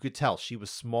 Like you could tell she was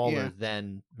smaller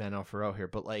than Manon Ferrot here,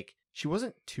 but she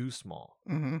wasn't too small.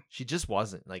 Mm-hmm. She just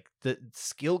wasn't. The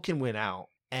skill can win out,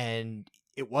 and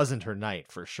it wasn't her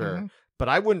night for sure. Mm-hmm. But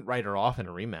I wouldn't write her off in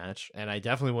a rematch, and I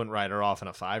definitely wouldn't write her off in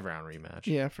a 5-round rematch.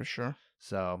 Yeah, for sure.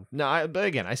 So no, but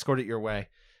again, I scored it your way.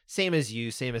 Same as you,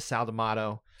 same as Sal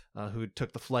D'Amato, who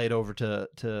took the flight over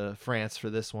to France for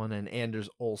this one, and Anders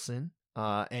Olsen.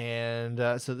 So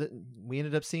we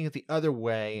ended up seeing it the other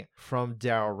way from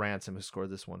Daryl Ransom, who scored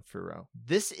this one for Rowe.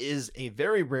 This is a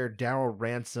very rare Daryl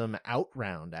Ransom out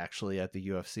round, actually, at the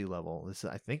UFC level.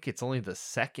 I think it's only the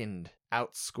second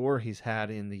outscore he's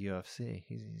had in the UFC.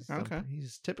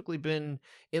 He's typically been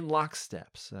in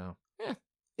lockstep, so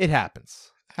it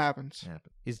happens.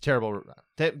 He's terrible.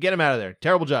 Get him out of there.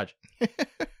 Terrible judge.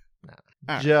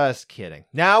 Right. Just kidding.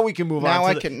 Now we can move on.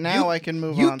 I can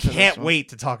move on. You can't wait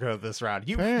to talk about this round.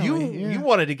 You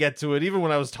wanted to get to it even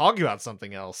when I was talking about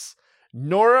something else.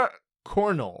 Nora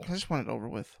Cornell. I just want it over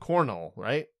with. Cornell,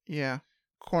 right? Yeah,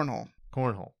 Cornhole.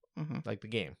 Mm-hmm. Like the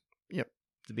game. Yep.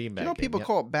 The beanbag. You know people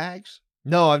call it bags?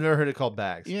 No, I've never heard it called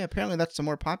bags. Yeah, apparently that's the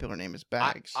more popular name is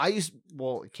bags.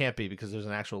 It can't be because there's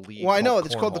an actual league. Well, I know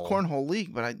it's called the Cornhole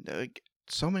League, but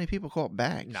so many people call it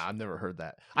bags. Nah, I've never heard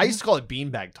that. I used to call it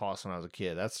beanbag toss when I was a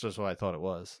kid. That's just what I thought it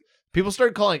was. People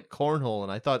started calling it cornhole,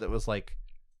 and I thought it was like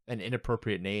an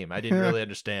inappropriate name. I didn't really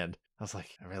understand. I was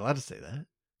like, am I allowed to say that?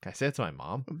 Can I say it to my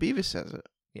mom? Beavis says it.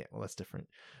 Yeah, well, that's different.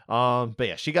 But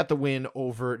yeah, she got the win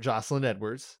over Jocelyn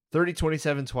Edwards.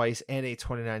 30-27 twice and a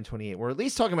 29-28. We're at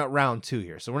least talking about round 2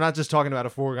 here. So we're not just talking about a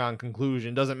foregone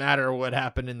conclusion. Doesn't matter what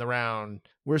happened in the round.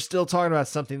 We're still talking about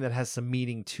something that has some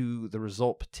meaning to the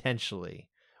result potentially.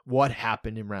 What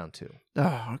happened in round 2?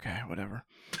 Oh, okay, whatever.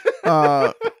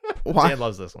 Dan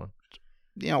loves this one.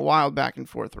 Wild back and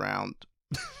forth round.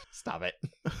 Stop it.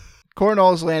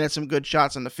 Cornell's landed some good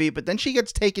shots on the feet, but then she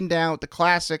gets taken down with the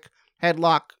classic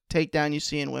headlock takedown you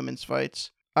see in women's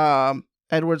fights.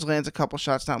 Edwards lands a couple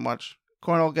shots, not much.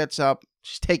 Cornell gets up.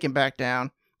 She's taken back down.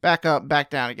 Back up,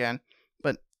 back down again.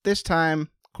 But this time,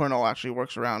 Cornell actually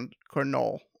works around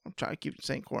Cornell. I'm trying to keep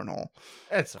saying Cornell.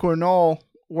 Cornell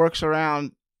works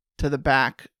around to the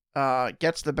back,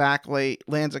 gets the back late,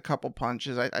 lands a couple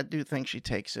punches. I do think she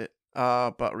takes it.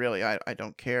 But really, I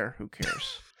don't care. Who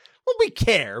cares? Well, we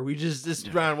care. This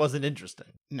round wasn't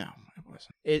interesting. No, it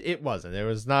wasn't. It wasn't. There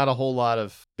was not a whole lot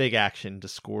of big action to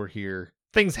score here.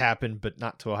 Things happened, but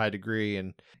not to a high degree.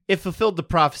 And it fulfilled the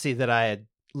prophecy that I had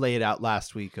laid out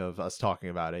last week of us talking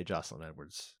about a Jocelyn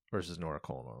Edwards versus Nora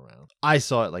Cornell round. I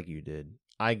saw it like you did.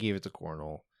 I gave it to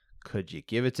Cornell. Could you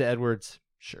give it to Edwards?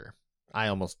 Sure. I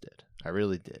almost did. I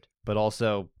really did. But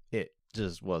also, it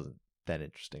just wasn't that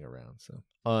interesting around. So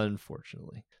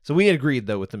unfortunately, so we agreed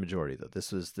though with the majority though.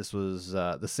 This was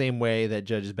the same way that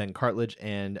judges Ben Cartledge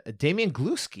and Damian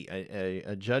Gluski,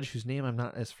 a judge whose name I'm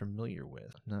not as familiar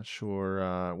with. I'm not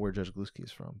sure where Judge Gluski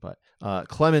is from, but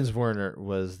Clemens Werner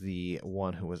was the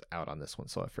one who was out on this one.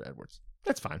 So for Edwards,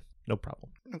 that's fine, no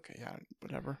problem. Okay, yeah,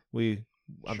 whatever.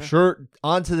 I'm sure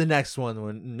on to the next one.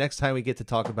 When next time we get to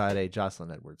talk about a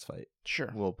Jocelyn Edwards fight,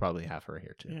 sure, we'll probably have her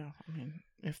here too. Yeah, I mean,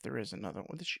 if there is another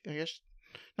one, I guess.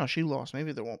 No, she lost.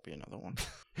 Maybe there won't be another one.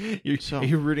 Are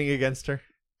you rooting against her?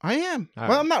 I am. All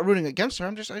right. I'm not rooting against her.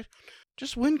 I'm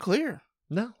just win clear.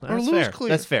 No, that's or lose fair. clear.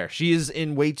 That's fair. She is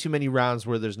in way too many rounds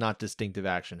where there's not distinctive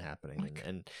action happening,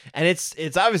 and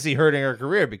it's obviously hurting her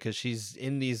career because she's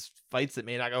in these fights that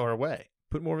may not go her way.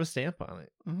 Put more of a stamp on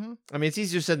it. Mm-hmm. I mean, it's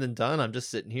easier said than done. I'm just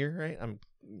sitting here, right? I'm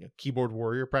keyboard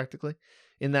warrior practically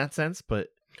in that sense, but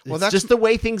it's just the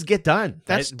way things get done.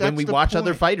 That's when we watch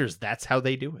other fighters. That's how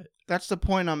they do it. That's the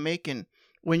point I'm making.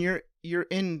 When you're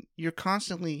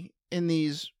constantly in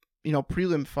these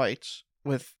prelim fights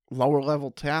with lower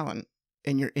level talent,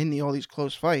 and you're in all these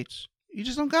close fights, you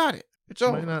just don't got it. It's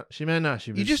over. She might not.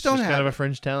 You just don't have kind of a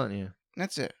fringe talent. Yeah,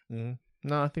 that's it. Mm-hmm.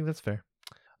 No, I think that's fair.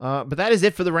 But that is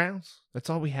it for the rounds. That's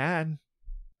all we had.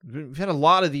 We've had a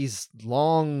lot of these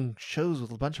long shows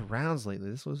with a bunch of rounds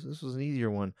lately. This was an easier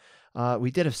one.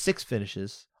 We did have 6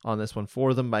 finishes on this one.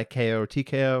 4 of them by KO or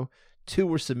TKO. 2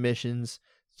 were submissions.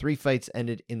 3 fights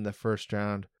ended in the first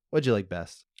round. What'd you like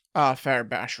best? Farah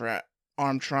Basharat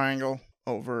arm triangle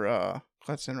over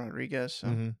Cledson Rodriguez. So.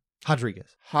 Mm-hmm.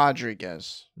 Rodriguez.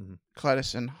 Mm-hmm.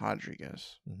 Cledson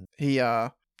Rodriguez. Mm-hmm. He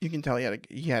you can tell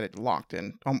he had it locked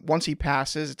in. Once he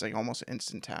passes, it's like almost an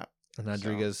instant tap. And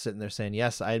Rodriguez sitting there saying,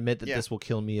 "Yes, I admit that this will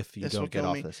kill me if you don't get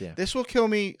off this." Yeah, this will kill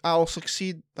me. I will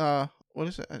succeed. What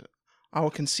is it? I will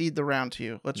concede the round to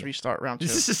you. Let's restart round 2.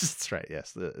 That's right.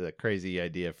 Yes, the crazy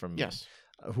idea from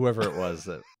whoever it was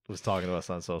that was talking to us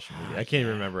on social media. I can't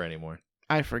even remember anymore.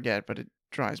 I forget, but it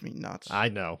drives me nuts. I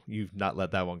know you've not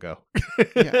let that one go.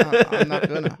 Yeah, I'm not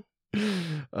gonna.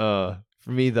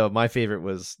 For me though, my favorite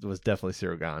was definitely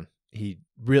Ciryl Gane. He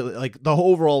really, like, the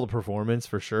overall performance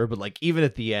for sure, but like even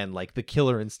at the end, like the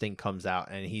killer instinct comes out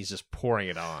and he's just pouring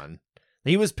it on.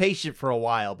 He was patient for a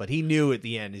while, but he knew at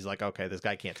the end, he's like, okay, this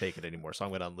guy can't take it anymore, so I'm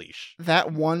going to unleash.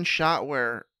 That one shot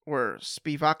where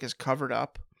Spivac is covered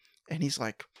up and he's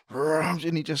like,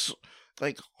 and he just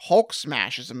like Hulk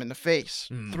smashes him in the face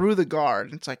through the guard.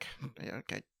 And it's like, yeah,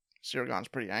 okay, Ciryl Gane's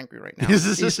pretty angry right now.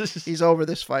 He's over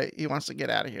this fight. He wants to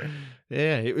get out of here.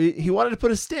 Yeah, he wanted to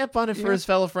put a stamp on it for his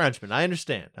fellow Frenchmen. I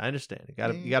understand. You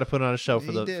got to put on a show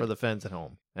for the fans at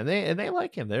home, and they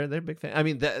like him. They're big fans. I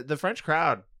mean, the French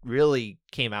crowd really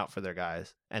came out for their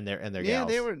guys and their gals. Yeah,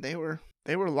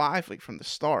 they were lively from the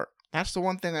start. That's the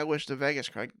one thing I wish the Vegas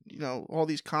crowd, all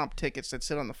these comp tickets that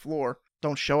sit on the floor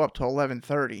don't show up till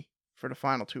 11:30 for the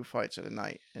final 2 fights of the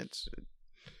night. It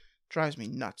drives me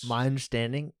nuts. My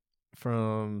understanding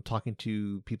from talking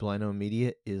to people I know in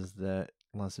media is that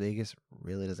Las Vegas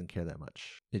really doesn't care that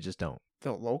much. They just don't.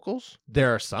 The locals?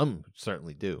 There are some who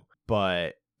certainly do,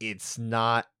 but it's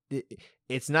not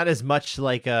as much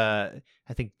like I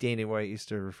think Dana White used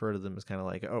to refer to them as kind of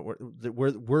like, oh,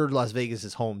 we're Las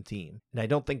Vegas's home team, and I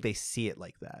don't think they see it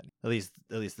like that. At least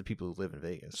the people who live in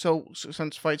Vegas. So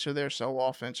since fights are there so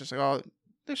often, it's just like, oh,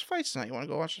 there's fights tonight. You want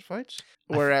to go watch the fights?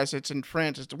 Whereas it's in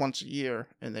France, it's once a year,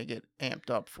 and they get amped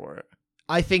up for it.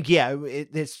 I think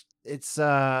it's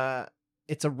a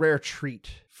rare treat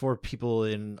for people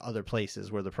in other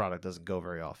places where the product doesn't go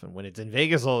very often. When it's in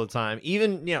Vegas all the time,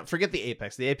 even forget the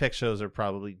Apex. The Apex shows are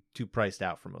probably too priced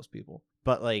out for most people.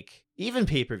 But like even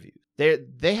pay-per-view,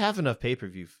 they have enough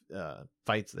pay-per-view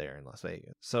fights there in Las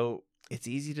Vegas, so it's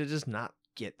easy to just not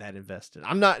get that invested.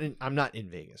 I'm not in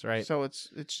Vegas, right? So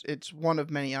it's one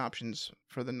of many options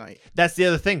for the night. That's the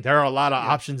other thing. There are a lot of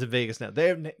options in Vegas now.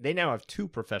 They now have 2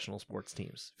 professional sports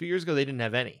teams. A few years ago, they didn't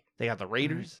have any. They got the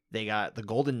Raiders. They got the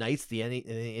Golden Knights, the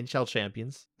NHL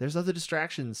champions. There's other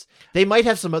distractions. They might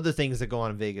have some other things that go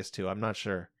on in Vegas too. I'm not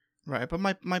sure. Right, but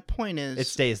my point is, it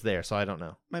stays there, so I don't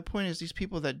know. My point is, these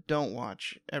people that don't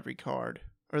watch every card.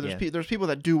 Or there's people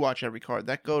that do watch every card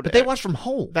that go to, but they watch from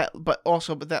home. That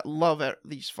love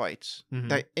these fights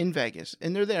that in Vegas,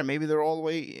 and they're there. Maybe they're all the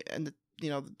way in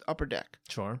the upper deck.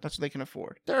 Sure, that's what they can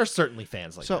afford. There are certainly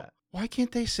fans like that. So why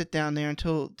can't they sit down there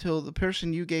until the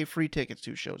person you gave free tickets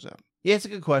to shows up? Yeah, it's a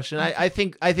good question. I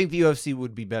think the UFC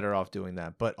would be better off doing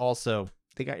that, but also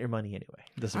they got your money anyway.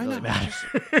 It doesn't really matter.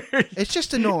 It's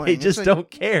just annoying. They just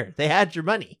don't care. They had your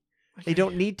money. They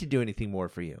don't need to do anything more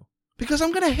for you. Because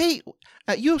I'm going to hate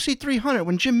at UFC 300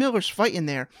 when Jim Miller's fighting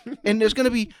there and there's going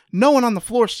to be no one on the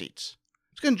floor seats.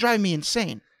 It's going to drive me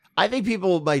insane. I think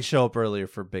people might show up earlier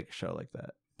for a big show like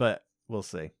that, but we'll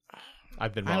see.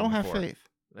 I've been wrong I don't before. have faith.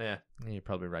 Yeah, you're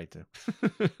probably right too.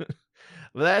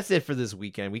 Well, that's it for this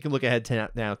weekend. We can look ahead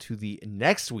now to the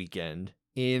next weekend.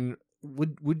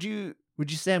 Would you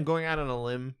say I'm going out on a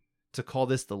limb to call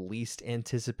this the least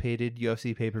anticipated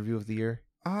UFC pay-per-view of the year?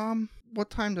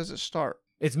 What time does it start?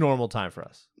 It's normal time for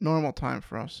us. Normal time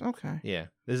for us. Okay. Yeah,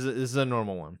 this is a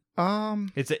normal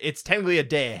one. It's technically a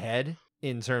day ahead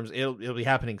in terms. It'll be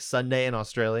happening Sunday in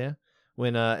Australia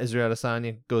when Israel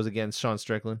Adesanya goes against Sean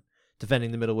Strickland, defending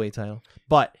the middleweight title.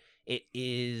 But it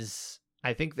is,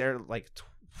 I think they're like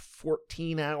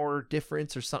 14-hour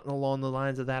difference or something along the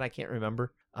lines of that. I can't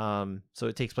remember. So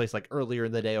it takes place like earlier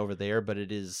in the day over there, but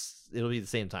it'll be the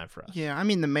same time for us. Yeah, I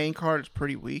mean the main card is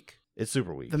pretty weak. It's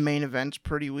super weak. The main event's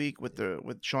pretty weak with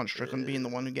Sean Strickland being the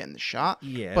one who getting the shot.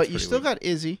 Yeah, but you still got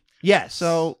Izzy. Yes.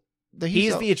 So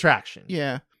he's the attraction.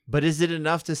 Yeah. But is it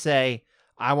enough to say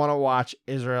I want to watch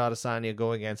Israel Adesanya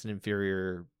go against an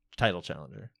inferior title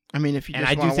challenger? I mean, if you just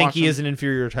I do think he is an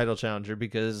inferior title challenger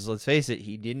because let's face it,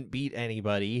 he didn't beat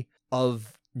anybody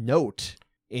of note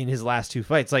in his last 2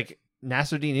 fights. Like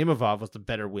Nasruddin Imavov was the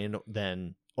better win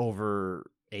than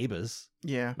over Abas.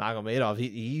 Yeah. Magomedov,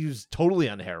 he was totally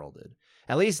unheralded.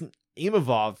 At least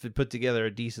Imavov had put together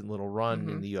a decent little run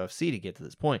in the UFC to get to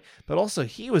this point. But also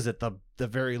he was at the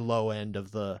very low end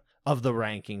of the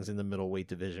rankings in the middleweight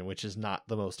division, which is not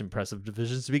the most impressive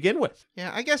divisions to begin with.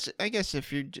 Yeah, I guess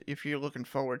if you're looking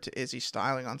forward to Izzy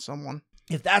styling on someone.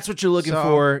 If that's what you're looking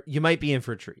for, you might be in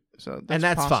for a treat.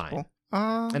 That's fine.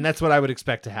 And that's what I would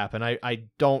expect to happen. I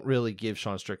don't really give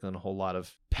Sean Strickland a whole lot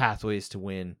of pathways to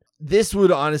win. This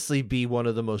would honestly be one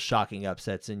of the most shocking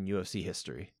upsets in UFC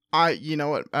history. You know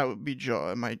what? I would be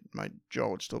jaw. My jaw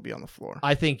would still be on the floor.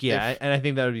 I think, yeah, and I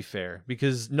think that would be fair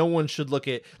because no one should look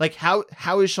at like how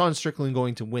is Sean Strickland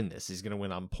going to win this? He's going to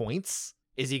win on points.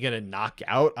 Is he going to knock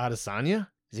out Adesanya?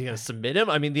 Is he going to submit him?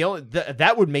 I mean,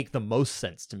 that would make the most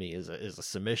sense to me is a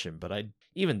submission, but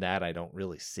even that I don't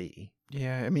really see.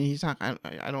 Yeah, I mean, he's not.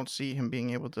 I don't see him being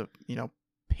able to,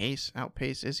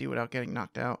 outpace Izzy without getting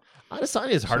knocked out.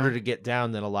 Adesanya is harder to get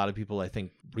down than a lot of people, I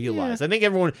think, realize. Yeah. I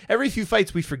think every few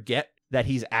fights we forget that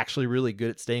he's actually really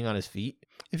good at staying on his feet.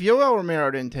 If Yoel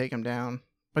Romero didn't take him down,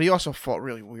 but he also fought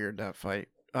really weird that fight.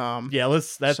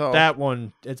 That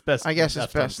one. It's best. I guess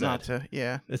it's best not to.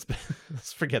 Yeah, let's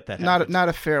forget that. Not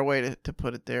a fair way to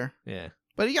put it there. Yeah,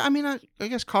 but yeah, I mean, I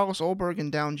guess Carlos Olberg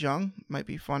and Down Jung might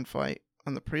be a fun fight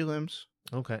on the prelims.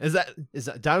 Okay, is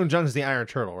that Down Jung is the Iron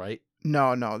Turtle, right?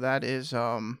 No, that is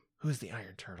Who's the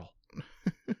Iron Turtle?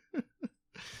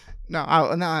 No,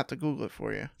 I'll have to Google it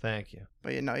for you. Thank you.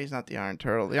 But he's not the Iron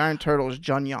Turtle. The Iron Turtle is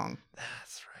Jun Young.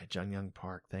 That's right, Jun Young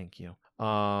Park. Thank you.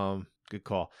 Good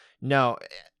call. No,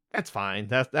 that's fine.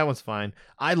 That one's fine.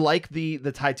 I like the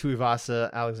Tai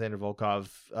Tuivasa Alexander Volkov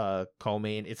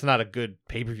co-main. It's not a good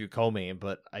pay-per-view co-main,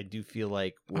 but I do feel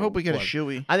like I hope we get a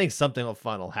shoey. I think something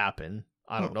fun will happen.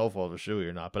 I don't know if we'll have a shoey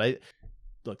or not, but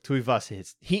look, Tuivasa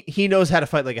hits. He knows how to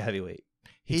fight like a heavyweight.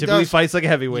 He typically fights like a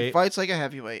heavyweight. He fights like a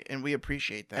heavyweight, and we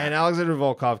appreciate that. And Alexander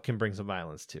Volkov can bring some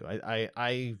violence too.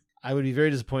 I would be very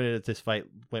disappointed if this fight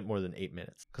went more than 8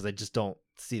 minutes because I just don't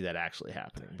see that actually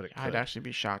happening. But I'd actually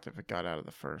be shocked if it got out of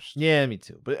the first. Yeah, me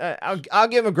too. But I'll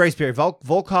give him a grace period.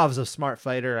 Volkov's a smart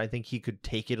fighter. I think he could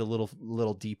take it a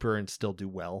little deeper and still do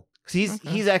well. Because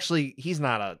he's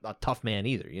not a tough man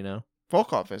either.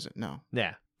 Volkov isn't. No.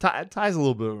 Yeah. Ty's a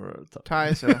little bit of a tough.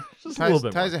 Ty's a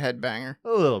headbanger. A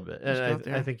little bit,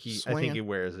 and I think he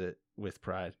wears it with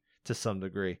pride to some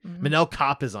degree. Mm-hmm. Manel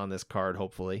Kopp is on this card.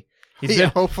 Hopefully,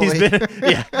 hopefully.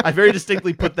 I very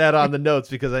distinctly put that on the notes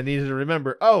because I needed to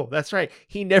remember. Oh, that's right.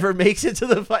 He never makes it to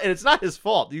the fight, and it's not his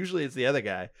fault. Usually, it's the other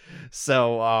guy.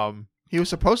 So, he was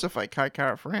supposed to fight Kai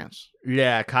Kara France.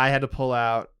 Yeah, Kai had to pull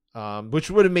out. Which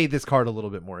would have made this card a little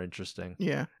bit more interesting.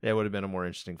 Yeah. It would have been a more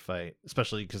interesting fight,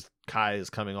 especially because Kai is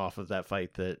coming off of that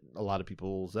fight that a lot of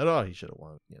people said, oh, he should have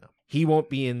won. He won't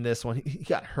be in this one. He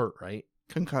got hurt, right?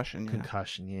 Concussion,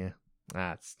 yeah.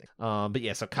 That's but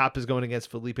yeah, so Kopp is going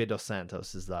against Felipe Dos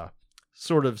Santos is the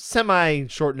sort of semi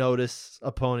short notice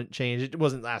opponent change. It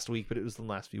wasn't last week, but it was the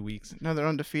last few weeks. Another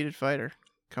undefeated fighter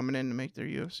coming in to make their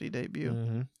UFC debut.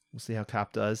 Mm-hmm. We'll see how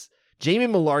Kopp does. Jamie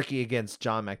Malarkey against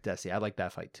John Makdessi. I like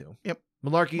that fight too. Yep.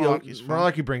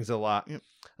 Malarkey brings it a lot. Yep.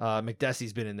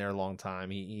 Makdessi's been in there a long time.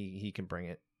 He can bring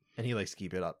it, and he likes to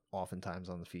keep it up oftentimes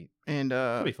on the feet. And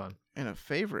it'll be fun. And a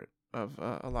favorite of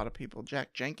a lot of people,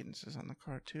 Jack Jenkins is on the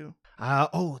card too.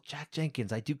 Jack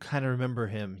Jenkins. I do kind of remember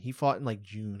him. He fought in like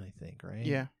June, I think, right?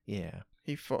 Yeah. Yeah.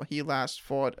 He last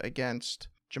fought against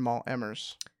Jamal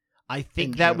Emmers. I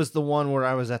think that was the one where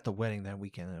I was at the wedding that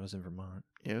weekend. That was in Vermont.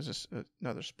 Yeah, it was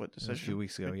another split decision. A few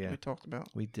weeks ago, we talked about.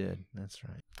 We did. That's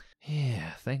right.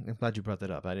 Yeah, I'm glad you brought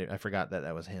that up. I forgot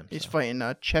that was him. He's fighting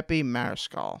Chepe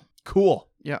Mariscal. Cool.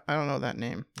 Yeah, I don't know that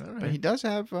name. All right. But he does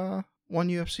have one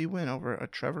UFC win over a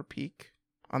Trevor Peek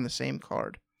on the same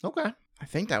card. Okay. I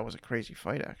think that was a crazy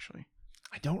fight, actually.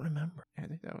 I don't remember. I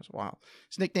think that was wild.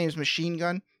 His nickname's Machine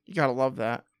Gun. You gotta love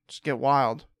that. Just get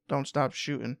wild. Don't stop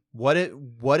shooting. What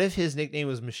if his nickname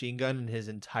was Machine Gun and his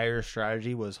entire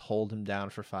strategy was hold him down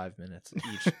for 5 minutes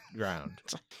each round?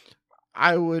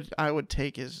 I would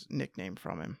take his nickname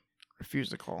from him. Refuse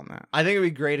to call him that. I think it'd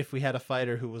be great if we had a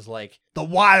fighter who was like the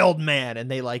Wild Man,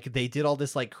 and they did all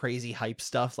this like crazy hype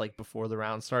stuff like before the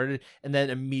round started, and then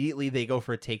immediately they go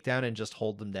for a takedown and just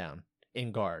hold them down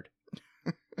in guard.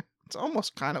 It's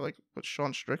almost kind of like what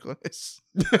Sean Strickland is.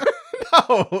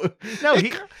 No,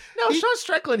 Sean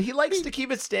Strickland, he likes to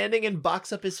keep it standing and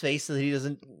box up his face so that he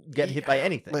doesn't get hit by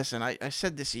anything. Listen, I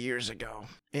said this years ago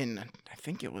in, I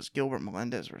think it was Gilbert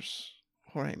Melendez versus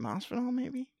Jorge Masvidal,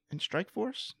 maybe, in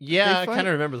Strikeforce. Yeah, I kind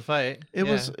of remember the fight. It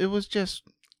was just,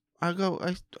 I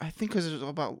think because it was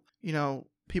about,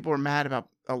 people were mad about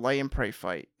a lay and pray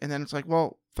fight. And then it's like,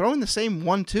 well, throwing the same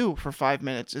 1-2 for 5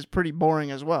 minutes is pretty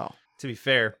boring as well. To be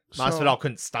fair, Masvidal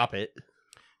couldn't stop it.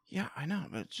 Yeah, I know,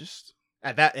 but it's just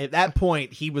at that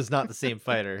point, he was not the same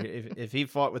fighter. if he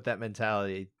fought with that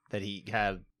mentality that he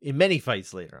had in many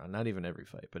fights later on, not even every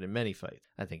fight, but in many fights,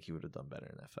 I think he would have done better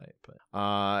in that fight.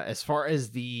 But as far as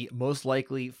the most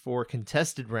likely for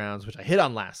contested rounds, which I hit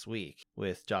on last week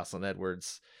with Jocelyn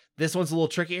Edwards, this one's a little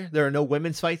trickier. There are no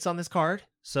women's fights on this card,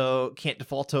 so can't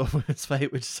default to a women's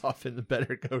fight, which is often the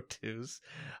better go-tos.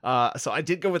 So I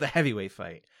did go with a heavyweight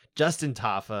fight. Justin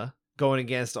Tafa going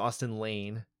against Austin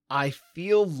Lane. I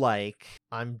feel like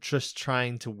I'm just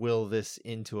trying to will this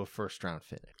into a first round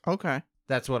finish. Okay.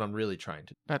 That's what I'm really trying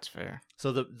to do. That's fair.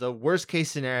 So the worst case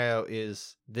scenario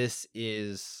is this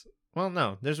is... Well,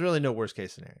 no, there's really no worst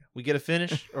case scenario. We get a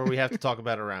finish or we have to talk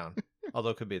about a round. Although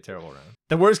it could be a terrible round.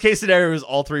 The worst case scenario is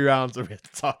all 3 rounds that we have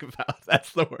to talk about.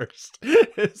 That's the worst.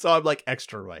 So I'm like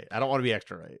extra right. I don't want to be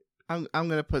extra right. I'm going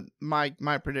to put my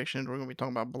prediction. We're going to be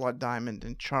talking about Blood Diamond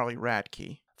and Charlie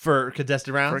Radke. For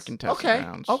contested rounds? For contested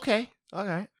rounds. Okay.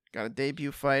 Okay. Got a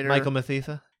debut fighter. Michael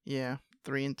Mathetha? Yeah.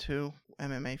 3-2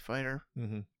 MMA fighter.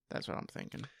 Mm-hmm. That's what I'm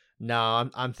thinking. No,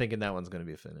 I'm thinking that one's going to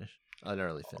be a finish. An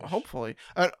early finish. Hopefully.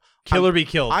 Killer be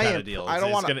killed kind of deal.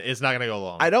 It's not going to go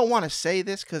long. I don't want to say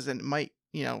this because it might,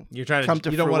 You're trying come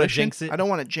to you don't want to jinx it? I don't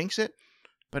want to jinx it.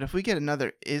 But if we get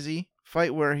another Izzy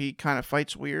fight where he kind of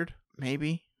fights weird,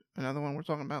 maybe. Another one we're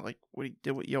talking about, like what he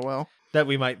did with Yoel. That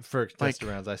we might for contested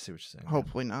rounds. I see what you're saying.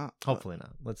 Hopefully not. Hopefully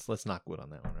not. Let's knock wood on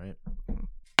that one, right?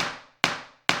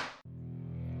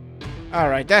 All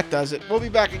right, that does it. We'll be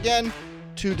back again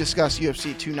to discuss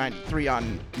UFC 293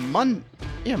 on Monday.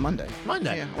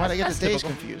 Monday. Yeah. Why did I get the days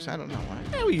confused? I don't know why.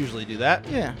 Yeah, we usually do that.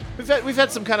 Yeah. We've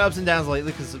had some kind of ups and downs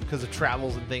lately because of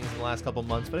travels and things in the last couple of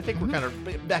months, but I think we're kind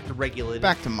of back to regulated.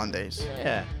 Back to Mondays.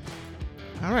 Yeah.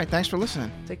 All right. Thanks for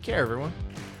listening. Take care, everyone.